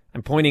out. Go.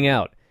 I'm pointing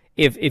out.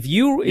 If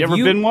you ever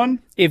been one?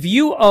 If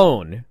you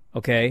own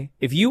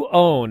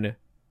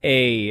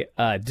a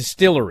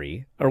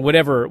distillery or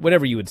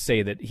whatever you would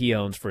say that he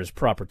owns for his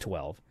proper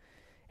 12,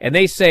 and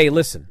they say,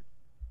 listen,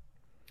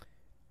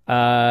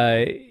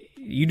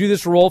 you do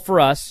this role for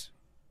us,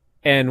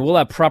 and we'll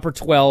have proper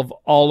 12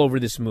 all over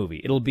this movie.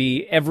 It'll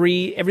be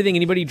everything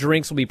anybody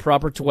drinks will be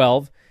proper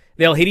 12.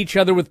 They'll hit each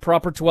other with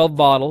proper 12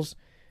 bottles.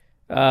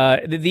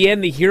 At the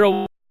end, the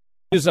hero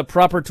uses a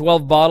proper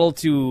 12 bottle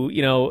to,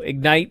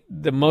 ignite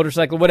the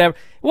motorcycle,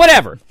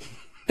 whatever.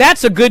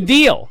 That's a good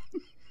deal.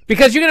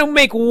 Because you're going to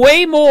make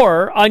way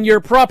more on your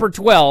proper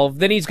 12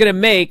 than he's going to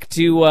make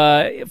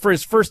for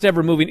his first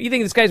ever movie. You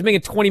think this guy's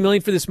making $20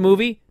 million for this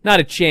movie? Not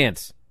a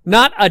chance.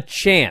 Not a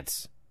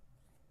chance.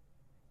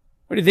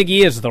 What do you think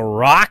he is, The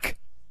Rock?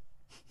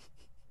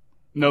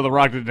 No, The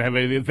Rock didn't have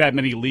that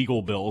many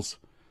legal bills.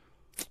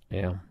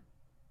 Yeah.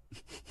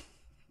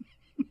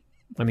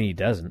 I mean, he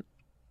doesn't.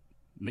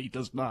 He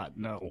does not,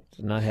 no.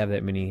 Does not have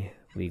that many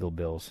legal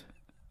bills.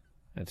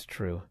 That's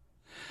true.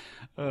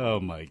 Oh,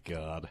 my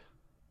God.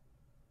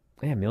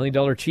 Yeah, $1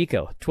 Million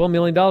Chico. $12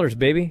 million,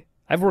 baby.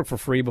 I've worked for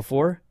free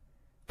before.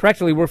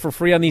 Practically worked for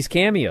free on these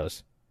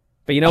cameos.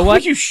 But you know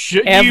what?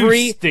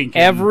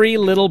 Every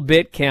little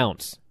bit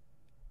counts.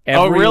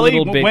 Really?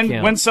 Little bit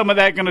counts. When's some of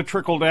that going to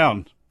trickle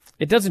down?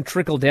 It doesn't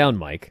trickle down,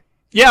 Mike.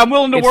 Yeah, I'm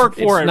willing to work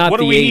for it. What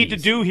do we 80s. need to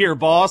do here,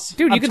 boss?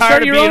 Dude, you can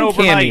start your own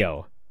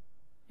cameo.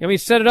 You want me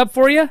to set it up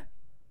for you?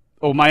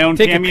 Oh, my own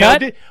Take cameo? A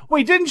cut?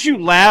 Wait, didn't you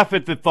laugh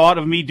at the thought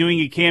of me doing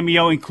a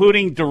cameo,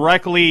 including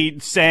directly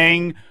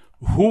saying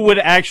who would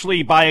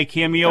actually buy a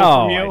cameo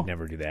from you? I'd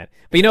never do that.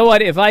 But you know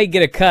what? If I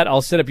get a cut,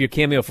 I'll set up your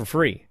cameo for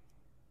free.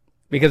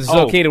 Because it's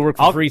okay to work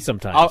for free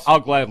sometimes. I'll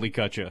gladly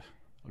cut you.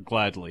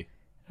 Gladly.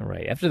 All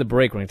right. After the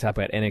break, we're going to talk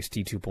about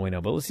NXT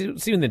 2.0. But let's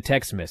see in the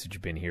text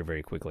message bin here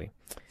very quickly.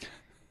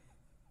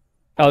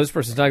 Oh, this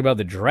person's talking about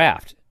the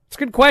draft. It's a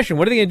good question.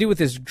 What are they going to do with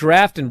this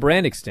draft and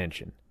brand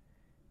extension?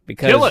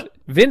 Because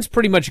Vince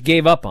pretty much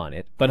gave up on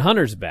it, but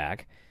Hunter's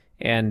back.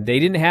 And they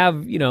didn't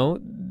have,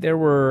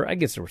 I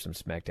guess there were some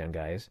SmackDown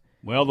guys.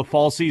 Well, the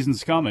fall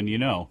season's coming,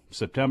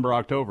 September,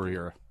 October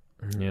here.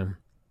 Yeah.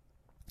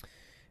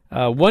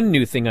 One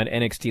new thing on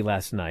NXT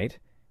last night.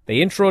 They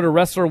introed a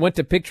wrestler, went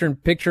to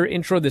picture-in-picture,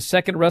 introed the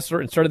second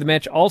wrestler, and started the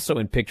match also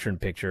in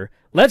picture-in-picture.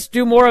 Let's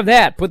do more of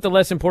that. Put the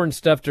less important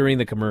stuff during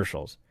the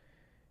commercials.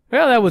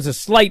 Well, that was a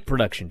slight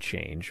production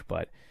change,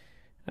 but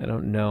I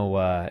don't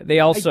know. They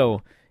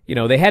also,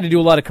 they had to do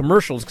a lot of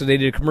commercials because they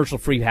did a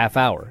commercial-free half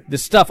hour.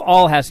 This stuff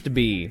all has to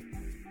be,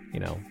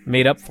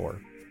 made up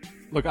for.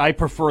 Look, I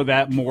prefer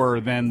that more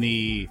than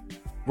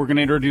we're going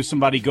to introduce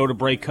somebody, go to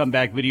break, come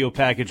back, video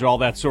package, all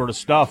that sort of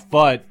stuff.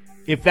 But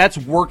if that's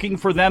working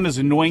for them, as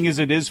annoying as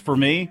it is for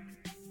me,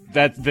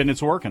 then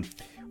it's working.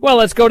 Well,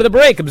 let's go to the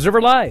break.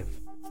 Observer Live.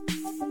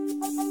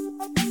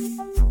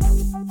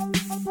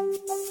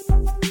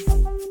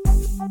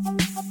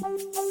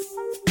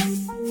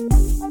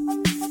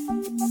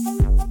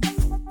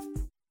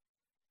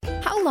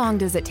 How long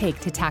does it take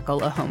to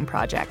tackle a home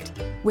project?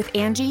 With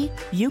Angie,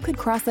 you could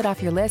cross it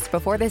off your list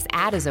before this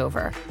ad is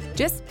over.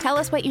 Just tell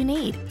us what you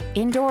need.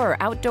 Indoor or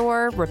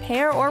outdoor,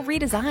 repair or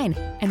redesign,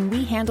 and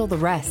we handle the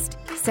rest,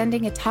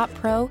 sending a top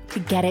pro to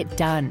get it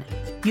done.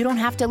 You don't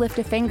have to lift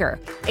a finger,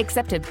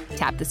 except to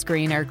tap the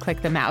screen or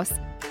click the mouse.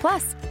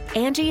 Plus,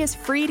 Angie is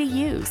free to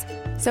use.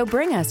 So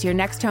bring us your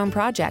next home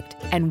project,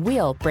 and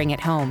we'll bring it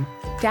home.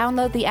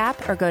 Download the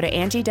app or go to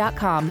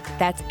Angie.com.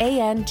 That's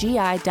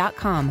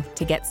ANGI.com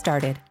to get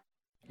started.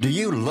 Do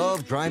you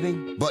love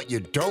driving, but you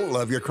don't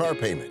love your car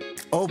payment?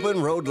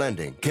 Open Road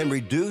Lending can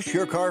reduce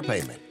your car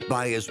payment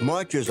by as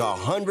much as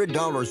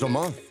 $100 a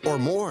month or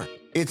more.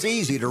 It's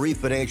easy to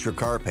refinance your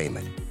car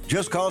payment.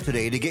 Just call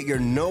today to get your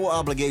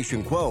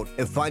no-obligation quote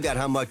and find out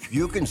how much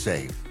you can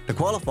save. To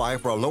qualify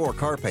for a lower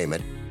car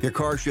payment, your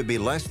car should be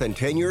less than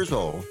 10 years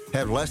old,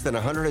 have less than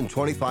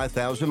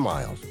 125,000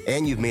 miles,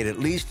 and you've made at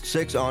least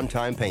 6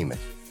 on-time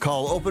payments.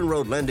 Call Open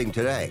Road Lending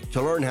today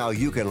to learn how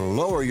you can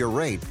lower your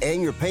rate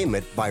and your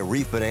payment by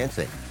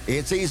refinancing.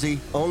 It's easy,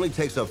 only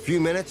takes a few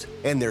minutes,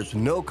 and there's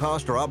no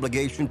cost or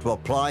obligation to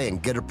apply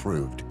and get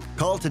approved.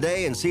 Call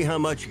today and see how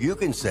much you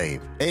can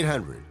save.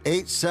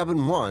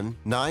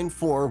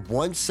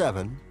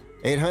 800-871-9417.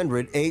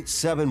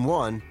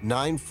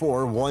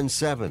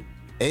 800-871-9417.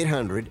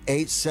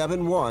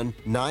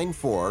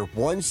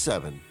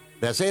 800-871-9417.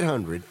 That's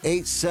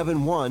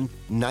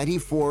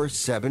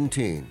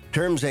 800-871-9417.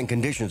 Terms and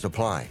conditions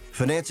apply.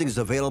 Financing is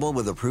available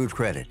with approved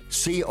credit.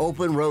 See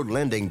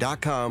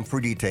openroadlending.com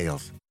for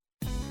details.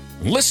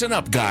 Listen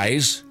up,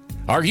 guys.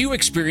 Are you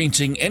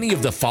experiencing any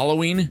of the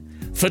following?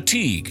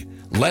 Fatigue,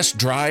 less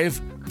drive,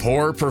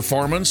 poor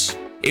performance?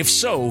 If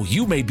so,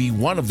 you may be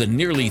one of the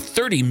nearly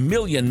 30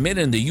 million men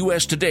in the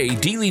U.S. today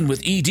dealing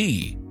with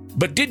ED.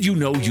 But did you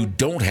know you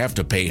don't have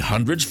to pay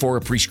hundreds for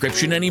a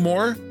prescription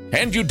anymore?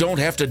 And you don't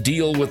have to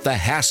deal with the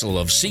hassle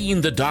of seeing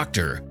the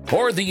doctor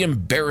or the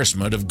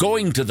embarrassment of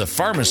going to the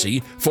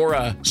pharmacy for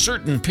a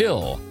certain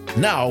pill.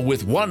 Now,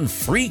 with one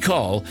free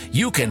call,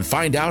 you can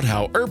find out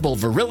how Herbal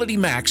Virility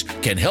Max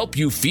can help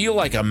you feel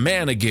like a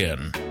man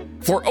again.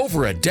 For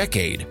over a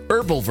decade,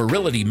 Herbal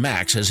Virility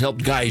Max has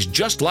helped guys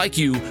just like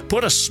you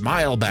put a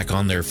smile back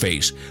on their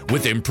face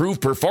with improved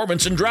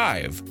performance and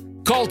drive.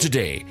 Call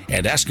today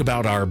and ask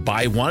about our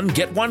buy one,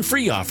 get one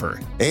free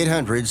offer.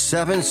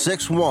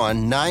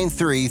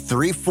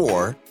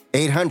 800-761-9334.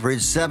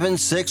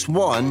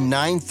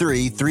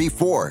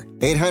 800-761-9334.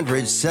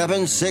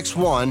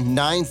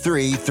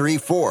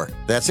 800-761-9334.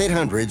 That's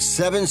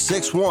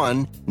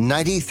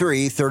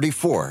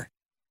 800-761-9334.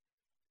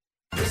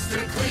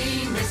 Mr.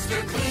 Clean,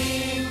 Mr.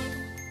 Clean.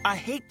 I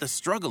hate the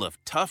struggle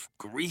of tough,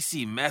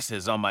 greasy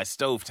messes on my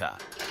stovetop.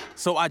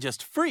 So I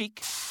just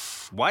freak,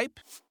 wipe,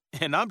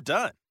 and I'm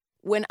done.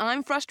 When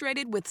I'm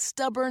frustrated with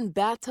stubborn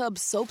bathtub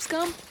soap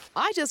scum,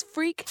 I just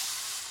freak,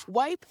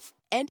 wipe,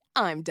 and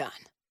I'm done.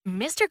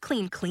 Mr.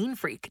 Clean Clean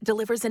Freak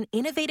delivers an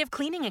innovative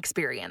cleaning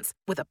experience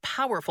with a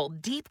powerful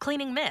deep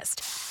cleaning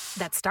mist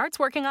that starts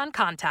working on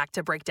contact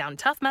to break down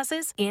tough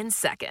messes in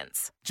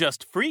seconds.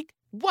 Just freak,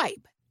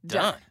 wipe,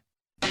 done.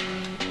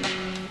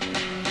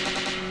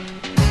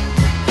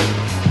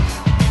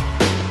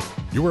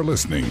 You are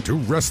listening to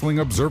Wrestling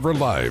Observer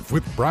Live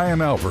with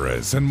Bryan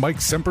Alvarez and Mike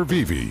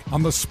Sempervive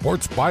on the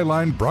Sports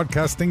Byline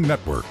Broadcasting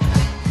Network.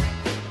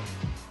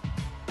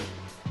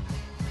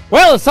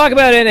 Well, let's talk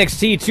about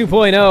NXT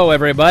 2.0,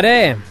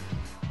 everybody.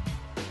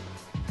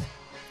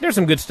 There's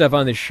some good stuff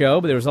on this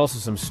show, but there was also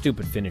some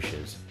stupid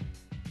finishes.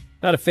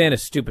 Not a fan of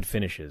stupid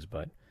finishes,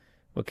 but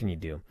what can you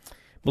do?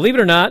 Believe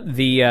it or not,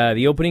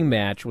 the opening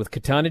match with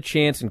Katana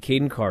Chance and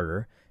Caden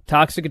Carter,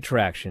 Toxic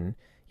Attraction,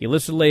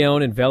 Alyssa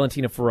Leone and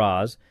Valentina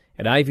Feroz,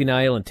 and Ivy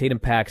Nile and Tatum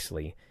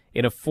Paxley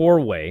in a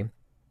four-way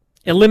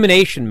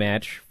elimination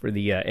match for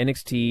the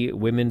NXT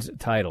women's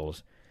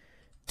titles.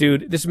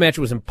 Dude, this match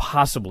was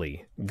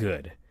impossibly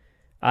good.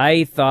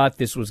 I thought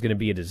this was going to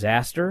be a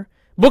disaster.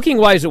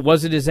 Booking-wise, it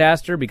was a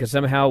disaster because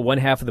somehow one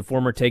half of the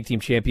former tag team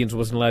champions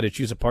wasn't allowed to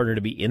choose a partner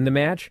to be in the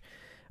match.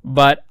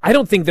 But I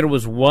don't think there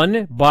was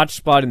one botched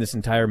spot in this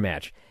entire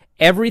match.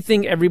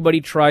 Everything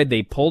everybody tried,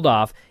 they pulled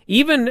off.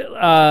 Even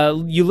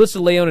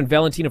Alyssa Leone and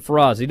Valentina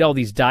Feroz, they did all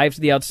these dives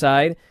to the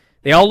outside.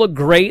 They all looked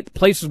great. The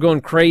place was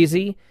going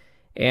crazy.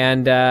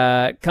 And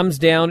comes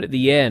down at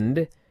the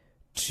end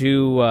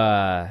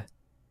to,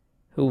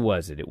 who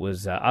was it? It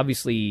was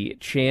obviously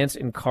Chance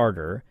and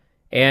Carter.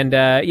 And,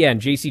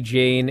 and JC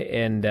Jane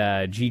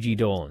and Gigi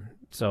Dolan.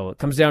 So it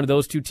comes down to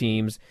those two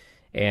teams.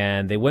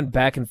 And they went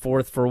back and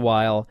forth for a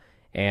while.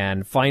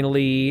 And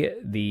finally,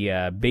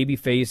 the baby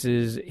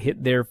faces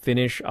hit their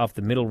finish off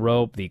the middle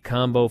rope, the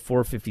combo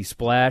 450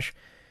 splash.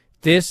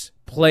 This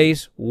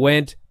place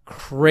went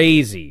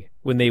crazy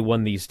when they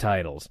won these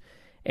titles.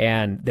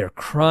 And they're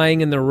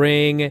crying in the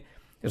ring. It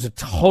was a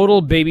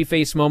total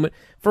babyface moment.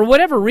 For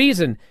whatever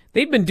reason,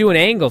 they've been doing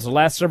angles the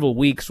last several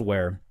weeks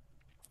where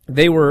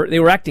they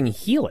were acting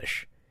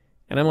heelish.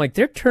 And I'm like,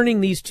 they're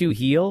turning these two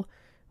heel?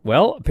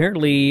 Well,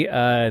 apparently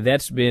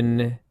that's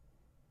been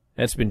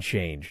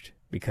changed.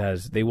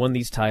 Because they won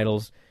these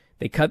titles.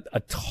 They cut a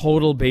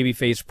total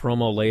babyface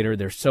promo later.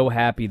 They're so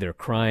happy. They're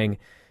crying.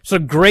 It's a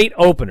great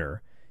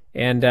opener.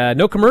 And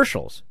no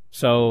commercials.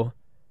 So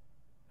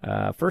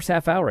first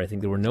half hour, I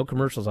think there were no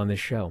commercials on this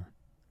show.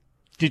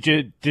 Did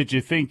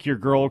you think your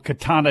girl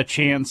Katana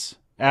Chance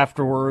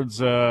afterwards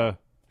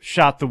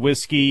shot the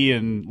whiskey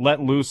and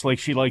let loose like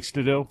she likes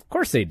to do? Of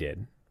course they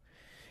did.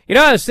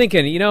 I was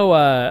thinking,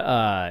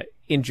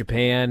 in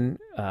Japan,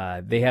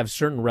 they have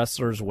certain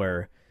wrestlers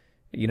where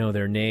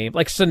their name,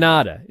 like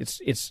Sonata.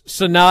 It's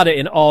Sonata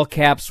in all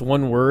caps,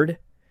 one word.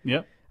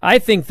 Yep. I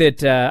think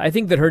that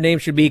her name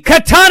should be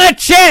Katana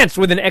Chance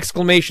with an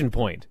exclamation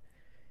point.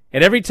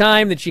 And every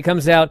time that she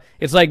comes out,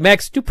 it's like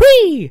Max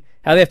Dupree.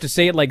 How they have to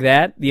say it like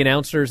that, the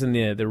announcers and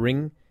the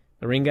ring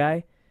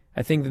guy.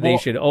 I think that they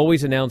should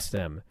always announce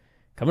them.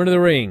 Coming to the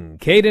ring,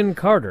 Caden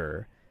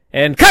Carter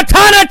and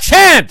Katana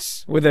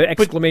Chance with an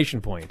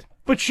exclamation point.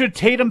 But should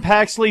Tatum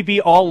Paxley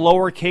be all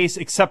lowercase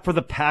except for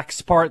the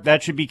Pax part?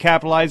 That should be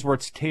capitalized where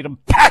it's Tatum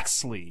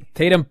Paxley.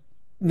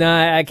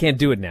 Nah, I can't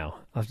do it now.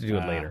 I'll have to do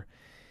it later.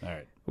 All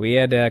right. We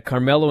had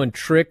Carmelo and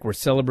Trick were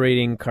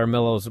celebrating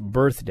Carmelo's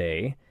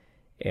birthday,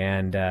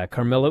 and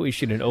Carmelo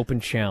issued an open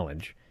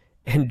challenge.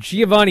 And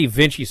Giovanni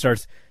Vinci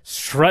starts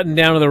strutting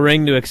down to the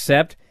ring to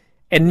accept,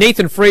 and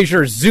Nathan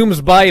Frazier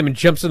zooms by him and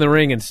jumps in the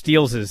ring and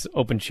steals his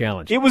open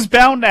challenge. It was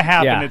bound to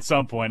happen at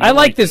some point. I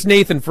like this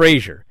Nathan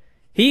Frazier.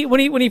 When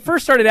he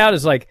first started out,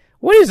 is like,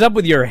 what is up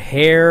with your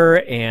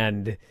hair?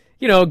 And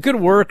good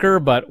worker,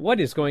 but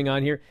what is going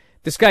on here?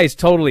 This guy is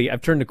totally.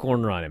 I've turned the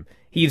corner on him.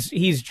 He's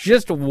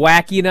just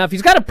wacky enough.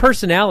 He's got a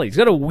personality. He's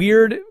got a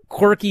weird,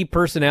 quirky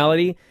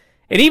personality,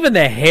 and even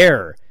the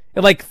hair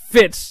it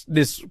fits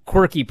this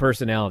quirky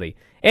personality.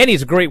 And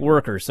he's a great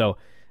worker. So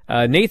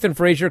Nathan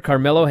Frazier,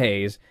 Carmelo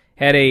Hayes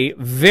had a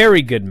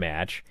very good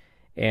match,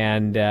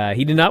 and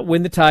he did not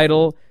win the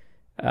title.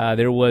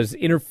 There was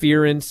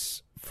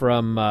interference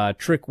from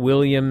Trick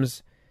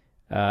Williams.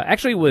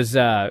 Actually, it was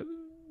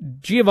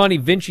Giovanni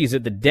Vinci's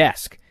at the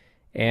desk,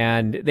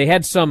 and they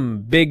had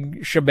some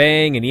big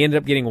shebang, and he ended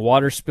up getting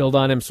water spilled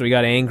on him, so he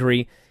got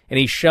angry, and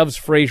he shoves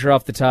Frazier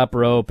off the top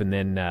rope, and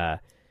then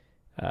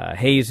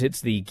Hayes hits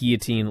the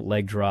guillotine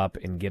leg drop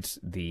and gets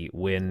the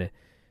win.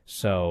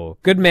 So,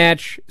 good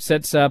match,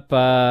 sets up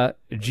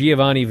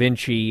Giovanni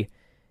Vinci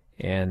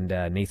and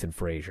Nathan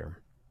Frazier.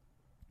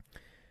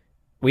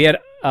 We had,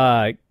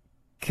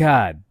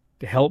 God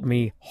help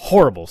me,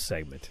 horrible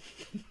segment.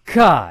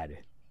 God.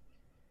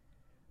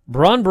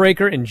 Braun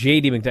Breaker and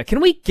J.D. McDonough. Can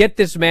we get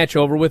this match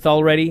over with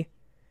already?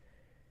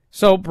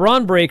 So,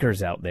 Braun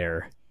Breaker's out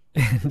there,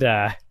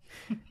 and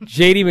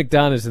J.D.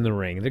 McDonough's in the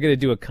ring. They're going to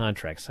do a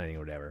contract signing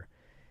or whatever.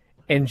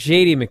 And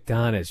JD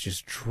McDonough is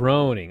just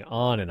droning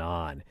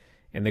on,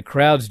 and the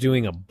crowd's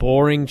doing a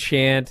boring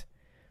chant.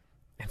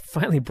 And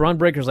finally, Braun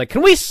Breaker's like,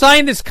 "Can we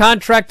sign this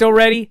contract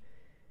already?"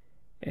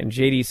 And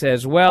JD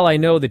says, "Well, I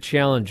know the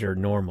challenger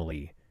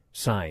normally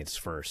signs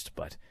first,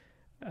 but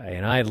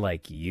and I'd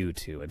like you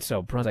to." And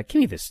so Braun's like,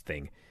 "Give me this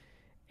thing."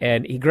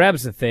 And he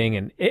grabs the thing,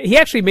 and he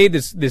actually made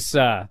this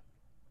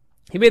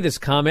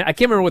comment. I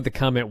can't remember what the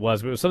comment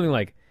was, but it was something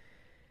like,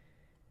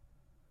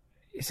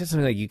 he said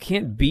something like, "You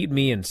can't beat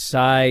me in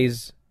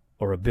size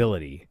or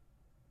ability,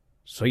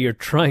 so you're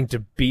trying to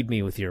beat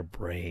me with your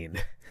brain."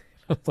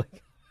 I'm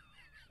like,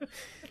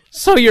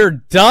 so you're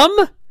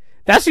dumb?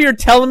 That's what you're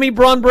telling me,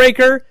 Braun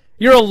Breaker?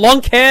 You're a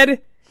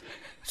lunkhead?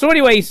 So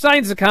anyway, he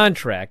signs the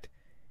contract.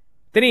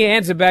 Then he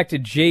hands it back to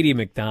JD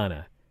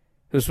McDonough,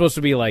 who's supposed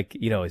to be like,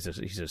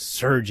 he's a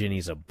surgeon,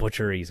 he's a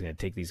butcher, he's going to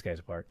take these guys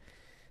apart.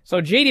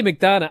 So JD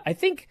McDonough, I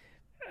think,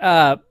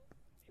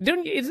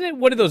 isn't it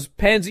one of those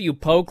pens that you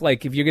poke,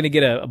 like if you're going to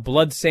get a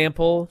blood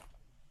sample?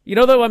 You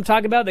know what I'm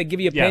talking about? They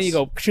give you a pen, you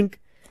go, chink.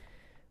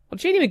 Well,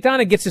 JD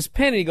McDonough gets his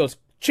pen, and he goes,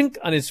 chink,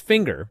 on his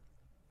finger.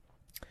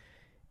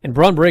 And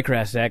Braun Breaker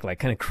has to act like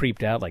kind of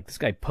creeped out, like this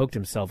guy poked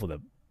himself with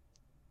a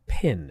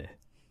pin.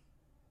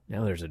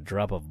 Now there's a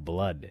drop of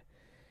blood.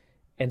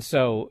 And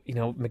so,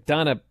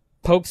 McDonough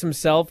pokes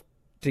himself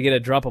to get a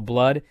drop of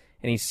blood,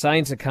 and he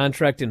signs a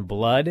contract in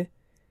blood.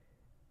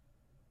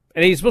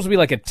 And he's supposed to be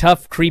like a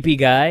tough, creepy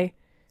guy.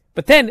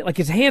 But then, like,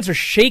 his hands are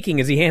shaking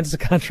as he hands the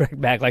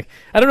contract back. Like,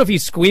 I don't know if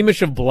he's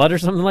squeamish of blood or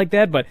something like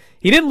that, but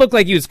he didn't look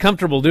like he was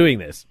comfortable doing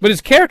this. But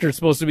his character's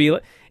supposed to be...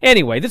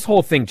 Anyway, this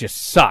whole thing just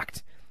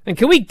sucked. And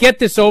can we get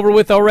this over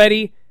with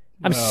already?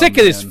 I'm sick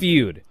of this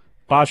feud.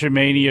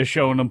 Botchamania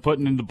showing him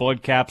putting in the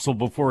blood capsule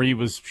before he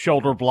was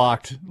shoulder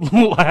blocked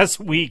last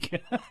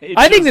week.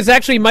 I think this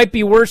actually might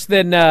be worse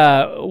than,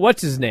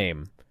 what's his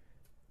name?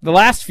 The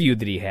last feud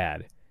that he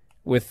had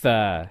with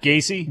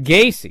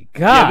Gacy.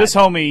 God. Yeah, this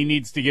homie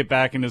needs to get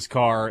back in his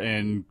car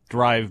and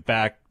drive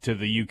back to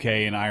the UK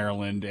and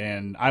Ireland,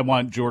 and I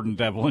want Jordan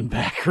Devlin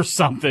back or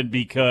something,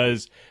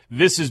 because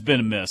this has been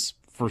a miss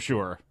for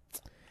sure.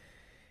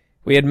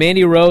 We had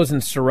Mandy Rose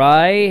and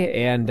Sarai,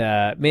 and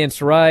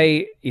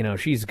Sarai,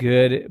 she's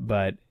good,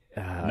 but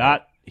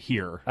not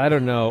here. I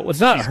don't know. Well,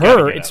 it's not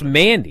her; it's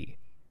Mandy.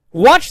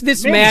 Watch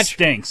this match.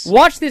 Stinks.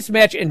 Watch this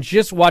match and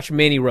just watch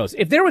Mandy Rose.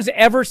 If there was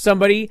ever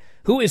somebody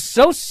who is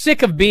so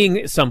sick of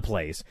being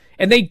someplace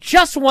and they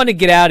just want to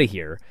get out of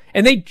here,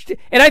 and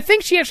I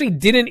think she actually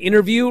did an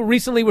interview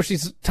recently where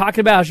she's talking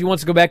about how she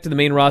wants to go back to the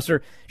main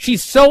roster.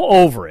 She's so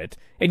over it,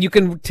 and you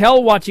can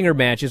tell watching her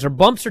matches. Her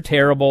bumps are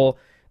terrible.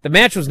 The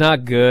match was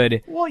not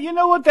good. Well, you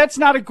know what? That's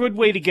not a good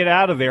way to get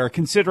out of there,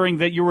 considering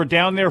that you were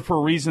down there for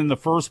a reason in the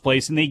first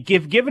place, and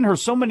they've given her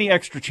so many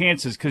extra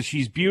chances because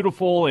she's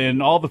beautiful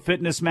and all the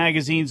fitness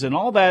magazines and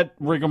all that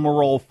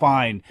rigmarole,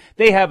 fine.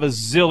 They have a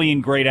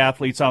zillion great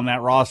athletes on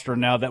that roster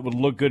now that would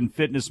look good in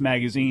fitness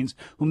magazines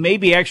who may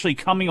be actually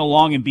coming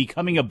along and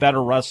becoming a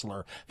better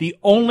wrestler. The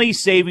only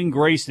saving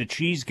grace that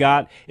she's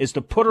got is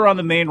to put her on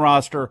the main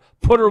roster,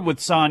 put her with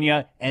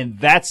Sonya, and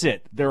that's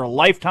it. They're a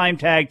lifetime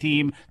tag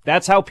team.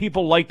 That's how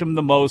people liked them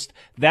the most.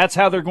 That's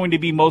how they're going to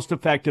be most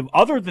effective.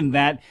 Other than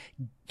that,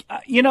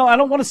 I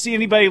don't want to see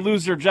anybody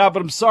lose their job,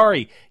 but I'm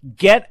sorry.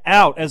 Get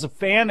out. As a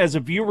fan, as a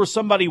viewer,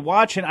 somebody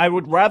watching, I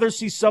would rather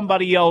see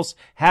somebody else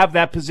have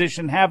that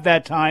position, have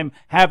that time,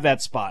 have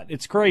that spot.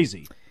 It's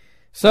crazy.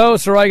 So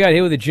Sarai got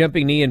hit with a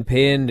jumping knee and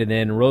pinned, and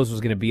then Rose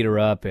was going to beat her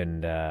up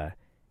and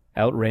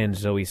outran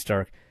Zoe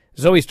Stark.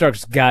 Zoe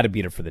Stark's got to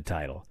beat her for the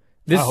title.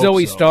 This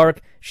Zoe Stark,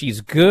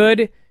 she's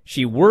good.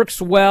 She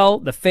works well.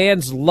 The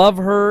fans love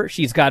her.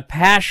 She's got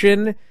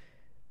passion.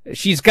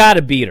 She's got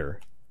to beat her.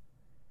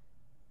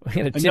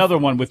 Another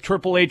one with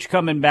Triple H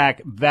coming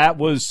back. That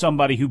was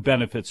somebody who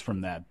benefits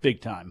from that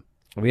big time.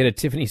 We had a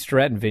Tiffany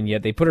Stratton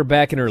vignette. They put her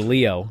back in her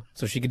Leo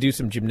so she could do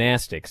some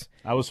gymnastics.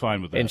 I was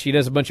fine with that. And she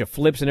does a bunch of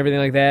flips and everything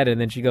like that.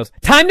 And then she goes,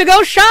 "Time to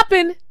go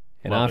shopping!"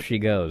 And off she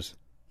goes.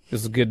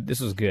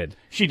 This was good.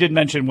 She did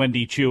mention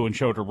Wendy Chu and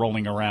showed her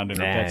rolling around in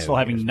her bed, still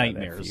having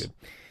nightmares.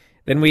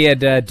 Then we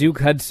had Duke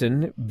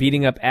Hudson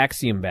beating up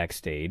Axiom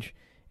backstage,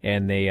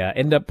 and they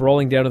end up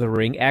rolling down to the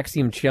ring.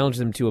 Axiom challenged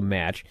them to a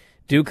match.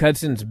 Duke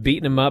Hudson's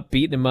beating him up,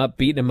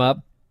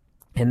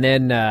 and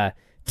then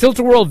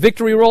tilt-a-whirl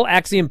victory roll.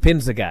 Axiom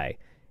pins the guy,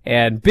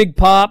 and big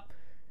pop.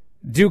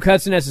 Duke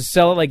Hudson has to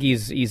sell it like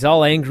he's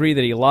all angry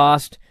that he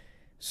lost.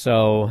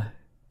 So,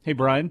 hey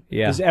Brian,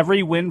 yeah, is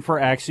every win for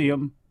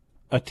Axiom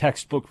a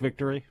textbook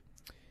victory?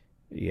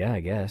 Yeah, I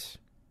guess,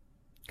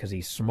 because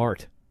he's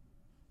smart.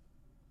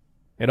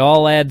 It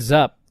all adds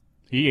up.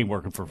 He ain't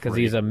working for free. Because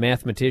he's a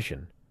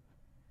mathematician.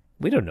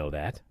 We don't know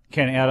that.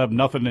 Can't add up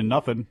nothing and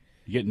nothing.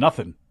 You get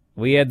nothing.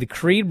 We had the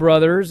Creed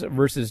brothers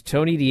versus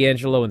Tony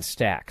D'Angelo and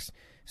Stax.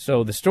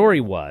 So the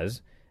story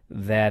was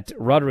that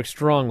Roderick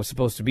Strong was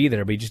supposed to be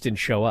there, but he just didn't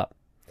show up.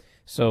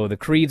 So the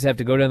Creeds have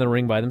to go down the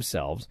ring by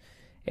themselves.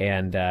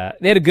 And they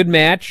had a good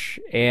match,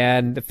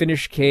 and the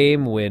finish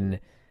came when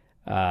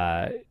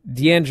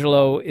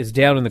D'Angelo is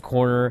down in the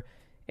corner,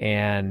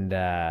 and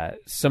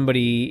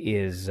somebody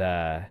is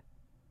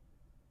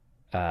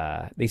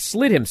they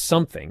slid him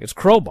something. It's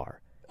crowbar.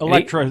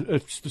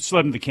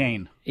 Slid him the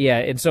cane. Yeah,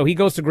 and so he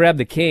goes to grab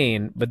the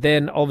cane, but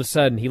then all of a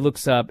sudden he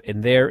looks up,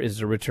 and there is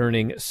the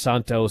returning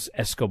Santos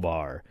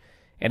Escobar.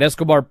 And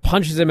Escobar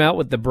punches him out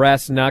with the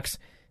brass knucks,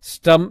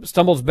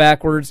 stumbles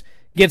backwards,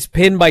 gets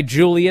pinned by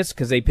Julius,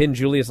 because they pinned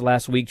Julius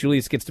last week.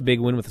 Julius gets the big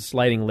win with a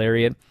sliding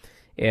lariat.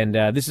 And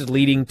this is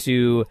leading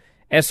to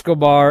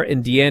Escobar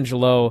and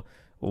D'Angelo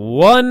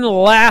one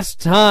last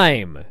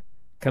time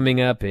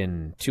coming up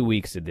in 2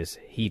 weeks at this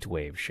Heat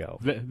Wave show.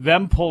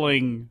 Them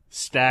pulling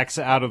Stacks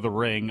out of the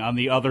ring on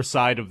the other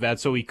side of that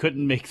so he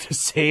couldn't make the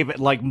save at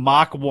like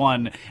Mach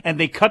 1. And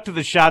they cut to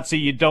the shot so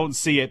you don't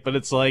see it. But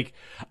it's like,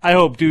 I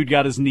hope dude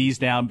got his knees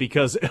down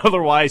because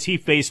otherwise he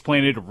face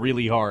planted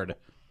really hard.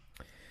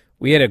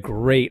 We had a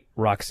great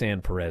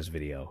Roxanne Perez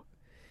video.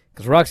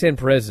 Because Roxanne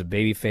Perez is a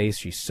babyface.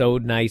 She's so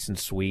nice and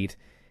sweet.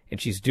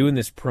 And she's doing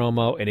this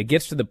promo. And it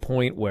gets to the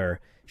point where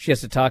she has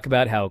to talk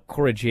about how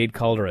Cora Jade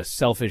called her a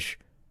selfish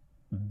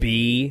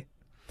bee.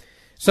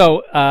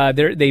 So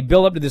they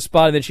build up to this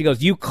spot. And then she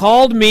goes, "You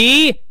called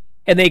me?"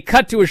 And they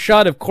cut to a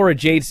shot of Cora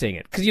Jade saying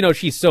it. Because,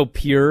 she's so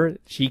pure.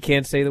 She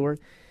can't say the word.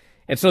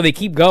 And so they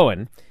keep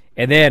going.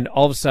 And then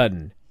all of a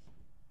sudden,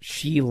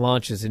 she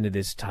launches into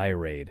this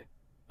tirade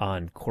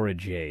on Cora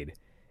Jade.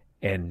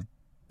 And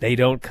they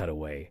don't cut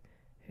away.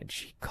 And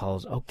she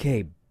calls,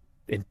 "Okay."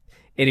 And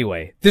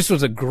anyway, this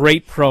was a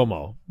great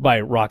promo by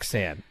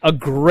Roxanne. A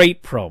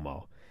great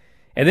promo.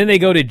 And then they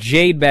go to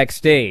Jade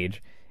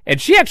backstage. And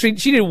she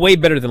did way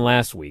better than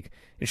last week.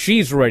 And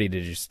she's ready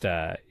to just,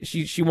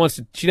 she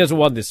doesn't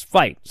want this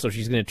fight. So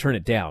she's going to turn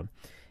it down.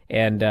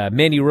 And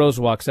Mandy Rose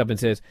walks up and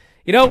says,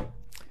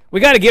 we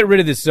got to get rid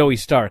of this Zoe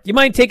Stark. You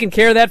mind taking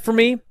care of that for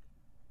me?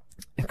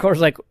 And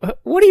Cora's like,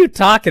 what are you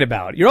talking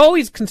about? You're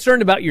always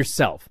concerned about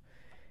yourself.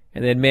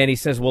 And then Mandy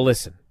says, well,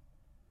 listen,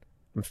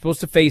 I'm supposed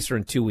to face her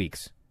in 2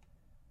 weeks.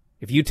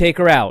 If you take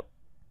her out,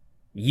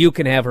 you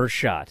can have her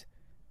shot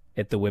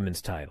at the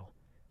women's title.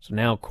 So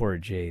now Cora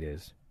Jade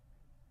is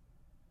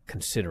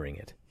considering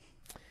it.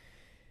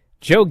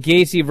 Joe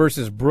Gacy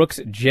versus Brooks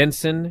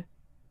Jensen.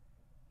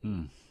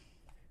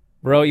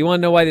 Bro, you want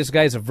to know why this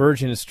guy's a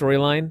virgin in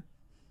storyline?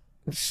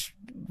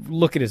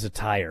 Look at his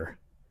attire.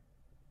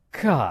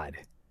 God.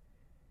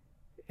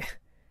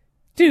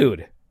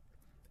 Dude.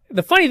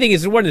 The funny thing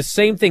is he's wearing the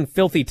same thing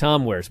Filthy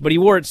Tom wears, but he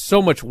wore it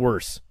so much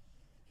worse.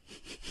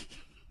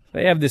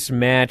 They have this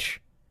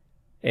match.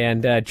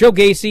 And Joe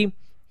Gacy,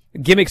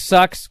 gimmick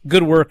sucks,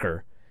 good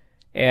worker.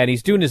 And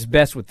he's doing his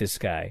best with this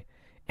guy.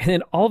 And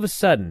then all of a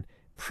sudden,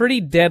 Pretty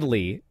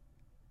Deadly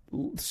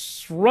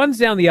runs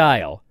down the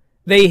aisle.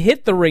 They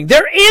hit the ring.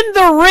 They're in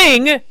the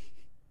ring!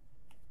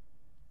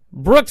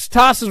 Brooks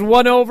tosses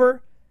one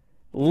over.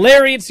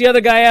 Lariats the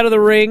other guy out of the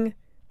ring.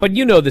 But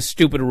you know the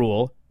stupid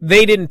rule.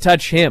 They didn't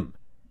touch him.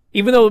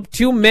 Even though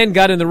two men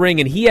got in the ring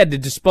and he had to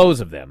dispose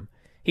of them.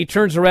 He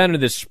turns around into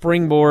this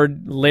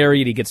springboard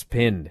lariat. He gets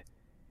pinned.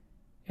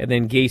 And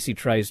then Gacy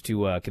tries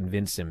to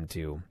convince him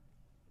to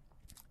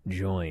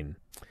join.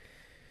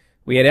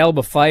 We had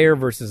Alba Fire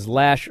versus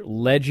Lash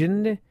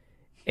Legend,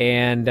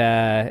 and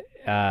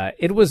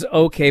it was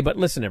okay, but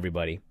listen,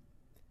 everybody.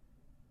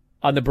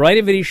 On the Bryan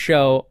and Vinny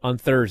show on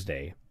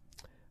Thursday,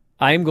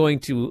 I'm going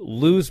to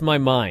lose my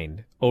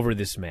mind over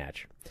this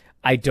match.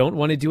 I don't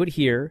want to do it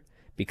here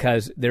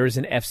because there is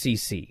an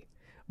FCC,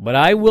 but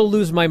I will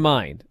lose my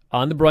mind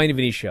on the Bryan and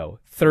Vinny show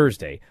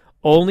Thursday,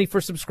 only for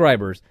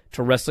subscribers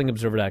to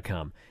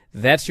WrestlingObserver.com.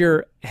 That's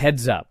your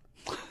heads up.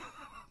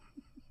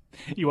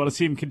 You want to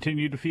see him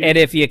continue to feel? And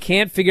if you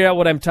can't figure out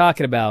what I'm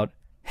talking about,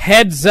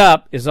 heads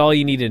up is all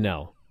you need to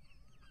know.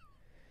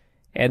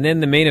 And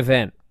then the main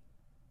event.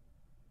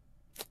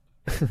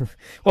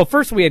 Well,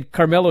 first we had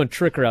Carmelo and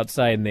Tricker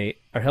outside, and they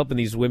are helping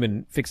these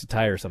women fix a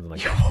tire or something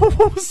like that.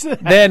 What was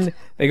that? Then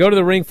they go to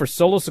the ring for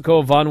Solo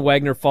Sikoa, Von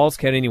Wagner, Falls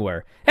Count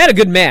Anywhere. They had a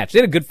good match. They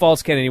had a good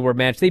Falls Count Anywhere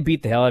match. They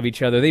beat the hell out of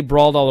each other. They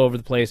brawled all over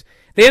the place.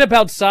 They end up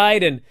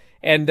outside, and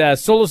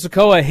Solo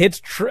Sikoa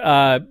hits,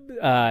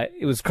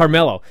 it was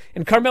Carmelo.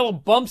 And Carmelo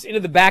bumps into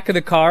the back of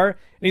the car, and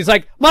he's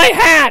like, my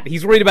hat!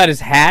 He's worried about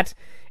his hat.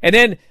 And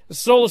then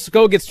Solo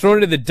Sikoa gets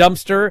thrown into the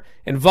dumpster,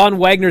 and Von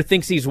Wagner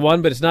thinks he's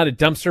won, but it's not a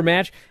dumpster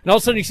match. And all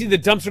of a sudden you see the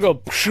dumpster go,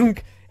 pshunk,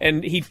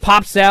 and he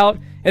pops out,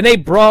 and they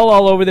brawl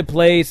all over the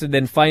place, and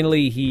then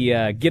finally he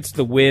gets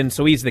the win,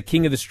 so he's the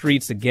king of the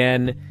streets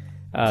again.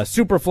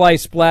 Superfly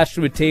splashed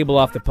through a table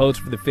off the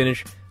post for the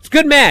finish. It's a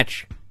good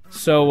match.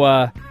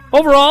 So,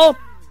 overall,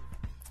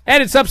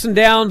 had its ups and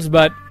downs,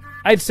 but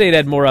I'd say it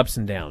had more ups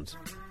and downs.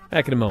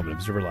 Back in a moment,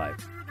 Observer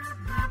Live.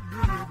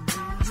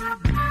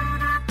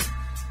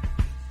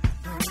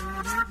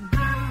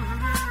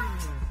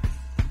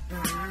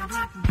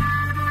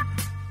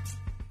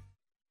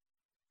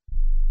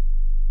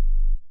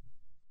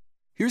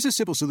 Here's a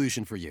simple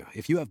solution for you.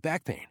 If you have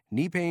back pain,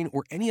 knee pain,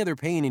 or any other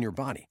pain in your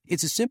body,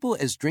 it's as simple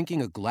as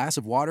drinking a glass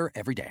of water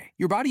every day.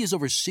 Your body is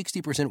over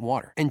 60%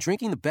 water, and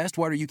drinking the best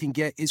water you can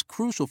get is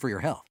crucial for your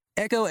health.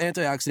 Echo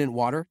Antioxidant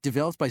Water,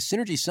 developed by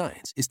Synergy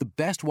Science, is the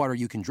best water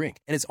you can drink,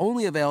 and it's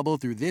only available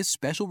through this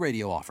special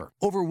radio offer.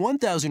 Over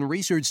 1,000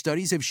 research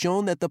studies have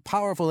shown that the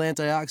powerful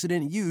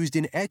antioxidant used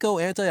in Echo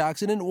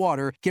Antioxidant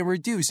Water can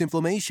reduce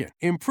inflammation,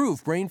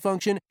 improve brain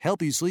function,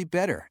 help you sleep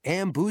better,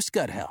 and boost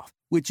gut health.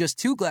 With just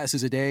 2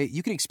 glasses a day,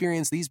 you can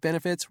experience these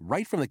benefits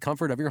right from the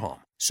comfort of your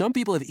home. Some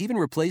people have even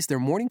replaced their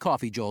morning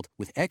coffee jolt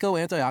with Echo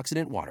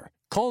Antioxidant Water.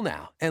 Call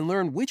now and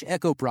learn which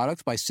Echo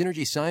product by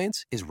Synergy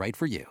Science is right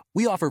for you.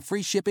 We offer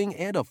free shipping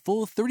and a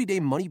full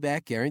 30-day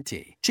money-back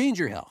guarantee. Change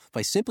your health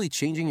by simply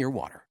changing your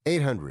water.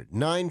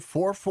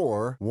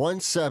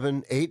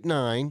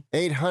 800-944-1789.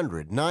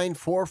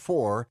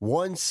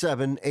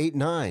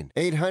 800-944-1789.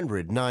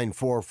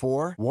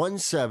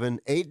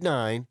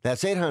 800-944-1789.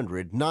 That's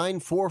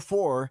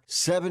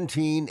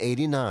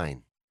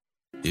 800-944-1789.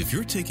 If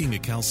you're taking a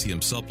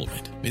calcium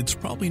supplement, it's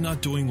probably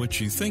not doing what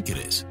you think it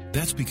is.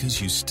 That's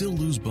because you still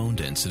lose bone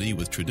density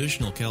with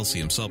traditional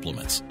calcium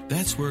supplements.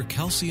 That's where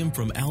calcium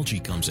from algae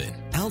comes in.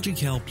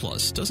 AlgaeCal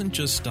Plus doesn't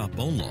just stop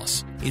bone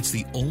loss. It's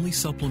the only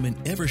supplement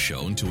ever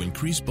shown to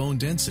increase bone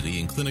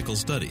density in clinical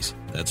studies.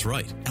 That's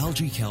right.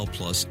 AlgaeCal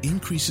Plus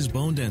increases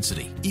bone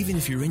density, even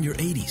if you're in your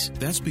 80s.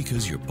 That's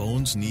because your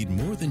bones need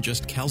more than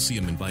just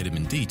calcium and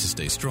vitamin D to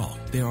stay strong.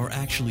 There are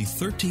actually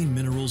 13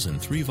 minerals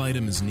and 3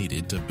 vitamins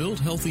needed to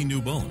build healthy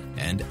new bone,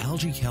 and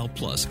AlgaeCal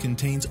Plus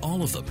contains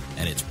all of them,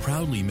 and it's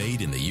proudly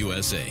made in the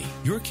USA.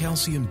 Your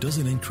calcium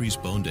doesn't increase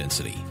bone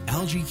density.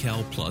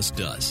 AlgaeCal Plus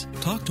does.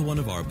 Talk to one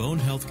of our bone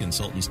health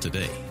consultants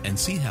today and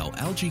see how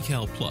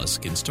AlgaeCal Plus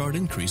can start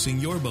increasing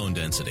your bone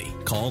density.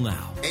 Call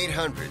now.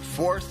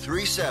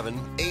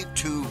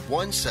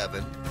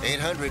 800-437-8217.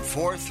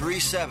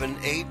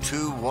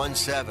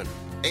 800-437-8217.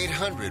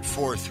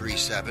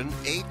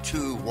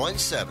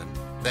 800-437-8217.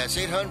 That's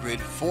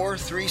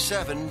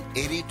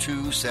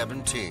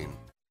 800-437-8217.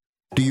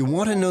 Do you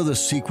want to know the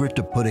secret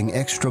to putting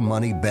extra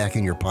money back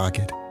in your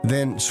pocket?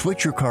 Then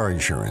switch your car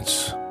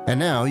insurance. And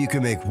now you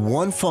can make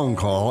one phone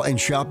call and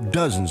shop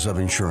dozens of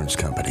insurance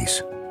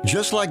companies.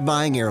 Just like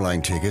buying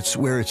airline tickets,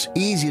 where it's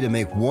easy to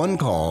make one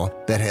call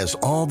that has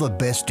all the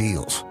best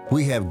deals.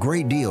 We have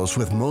great deals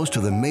with most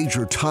of the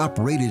major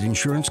top-rated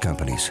insurance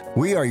companies.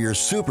 We are your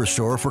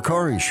superstore for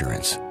car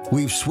insurance.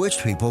 We've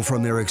switched people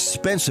from their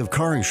expensive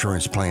car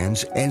insurance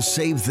plans and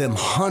saved them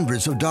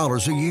hundreds of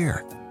dollars a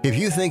year. If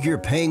you think you're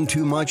paying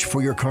too much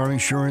for your car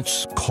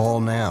insurance,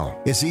 call now.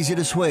 It's easy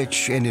to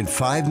switch, and in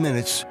 5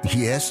 minutes,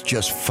 yes,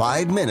 just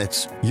 5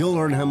 minutes, you'll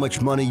learn how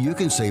much money you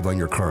can save on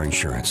your car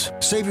insurance.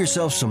 Save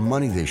yourself some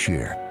money this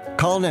year.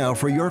 Call now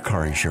for your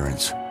car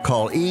insurance.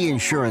 Call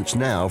E-Insurance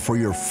now for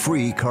your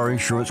free car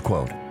insurance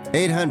quote.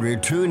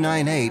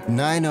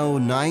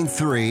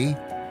 800-298-9093.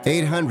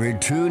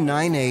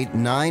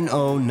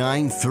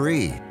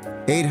 800-298-9093.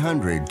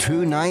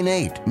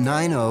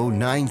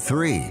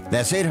 800-298-9093.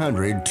 That's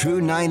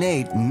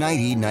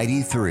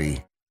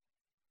 800-298-9093.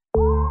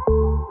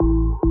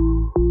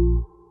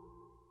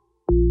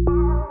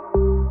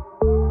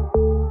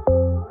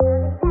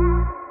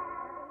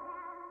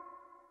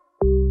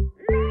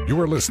 You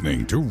are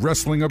listening to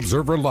Wrestling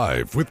Observer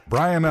Live with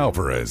Bryan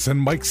Alvarez and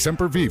Mike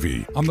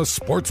Sempervive on the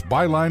Sports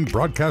Byline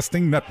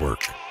Broadcasting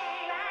Network.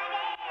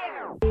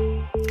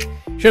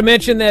 Should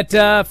mention that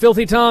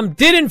Filthy Tom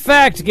did, in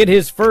fact, get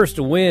his first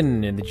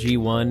win in the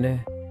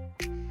G1.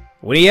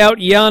 When he out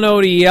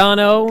Yano to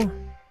Yano,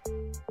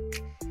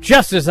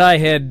 just as I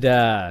had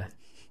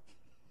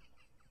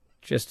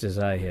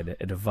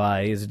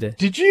advised.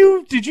 Did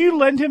you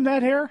lend him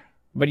that hair?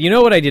 But you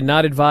know what I did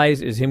not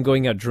advise is him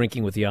going out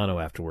drinking with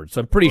Yano afterwards.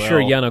 So I'm pretty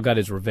sure Yano got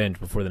his revenge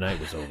before the night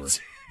was over.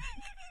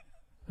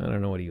 I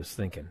don't know what he was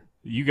thinking.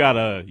 You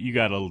gotta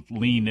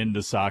lean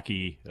into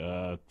Saki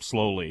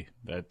slowly.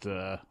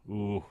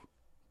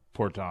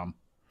 Poor Tom.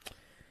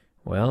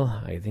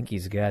 Well, I think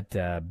he's got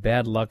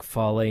bad luck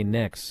Fale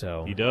next,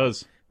 so he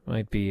does.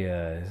 Might be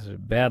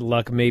bad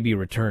luck maybe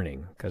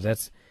returning,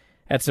 because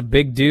that's a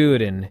big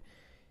dude, and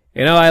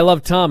you know I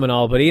love Tom and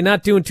all, but he's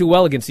not doing too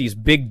well against these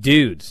big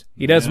dudes.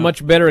 He does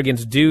much better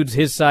against dudes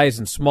his size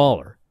and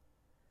smaller.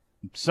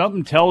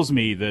 Something tells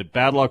me that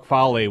Bad Luck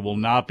Fale will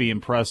not be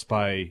impressed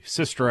by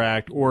Sister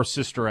Act or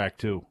Sister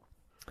Act 2.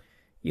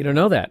 You don't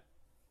know that.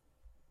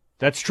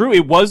 That's true.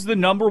 It was the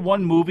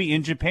 #1 movie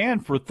in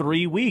Japan for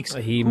 3 weeks.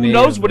 Who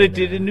knows what it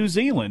did in New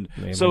Zealand?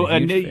 So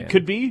it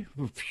could be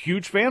a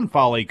huge fan.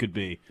 Fale could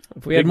be.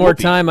 If we had more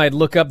time, I'd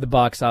look up the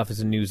box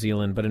office in New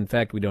Zealand, but in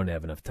fact, we don't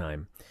have enough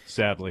time.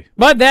 Sadly.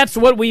 But that's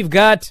what we've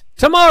got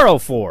tomorrow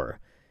for.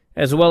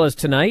 As well as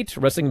tonight,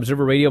 Wrestling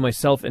Observer Radio,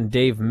 myself and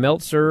Dave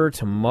Meltzer.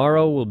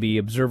 Tomorrow will be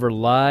Observer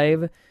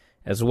Live,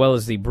 as well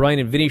as the Bryan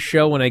and Vinny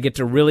show when I get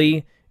to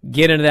really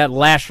get into that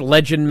Lash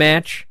Legend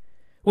match,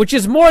 which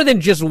is more than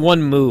just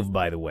one move,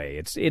 by the way.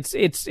 It's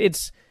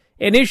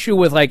an issue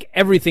with like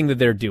everything that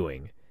they're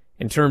doing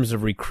in terms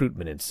of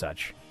recruitment and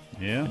such.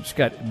 Yeah. I just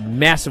got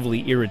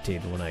massively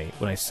irritated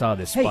when I saw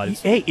this spot.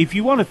 Hey, if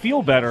you want to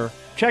feel better,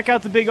 check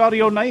out the Big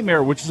Audio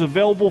Nightmare, which is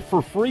available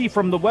for free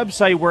from the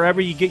website wherever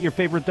you get your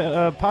favorite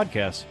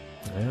podcasts.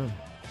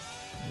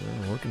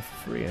 Working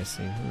for free, I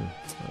see.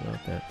 How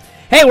about that?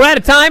 Hey, we're out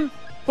of time.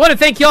 I want to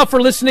thank you all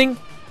for listening.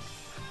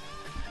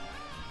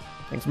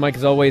 Thanks, Mike,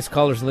 as always,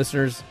 callers and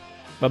listeners.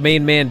 My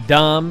main man,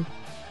 Dom.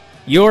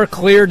 You're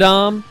clear,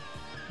 Dom.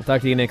 I'll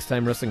talk to you next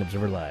time, Wrestling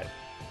Observer Live.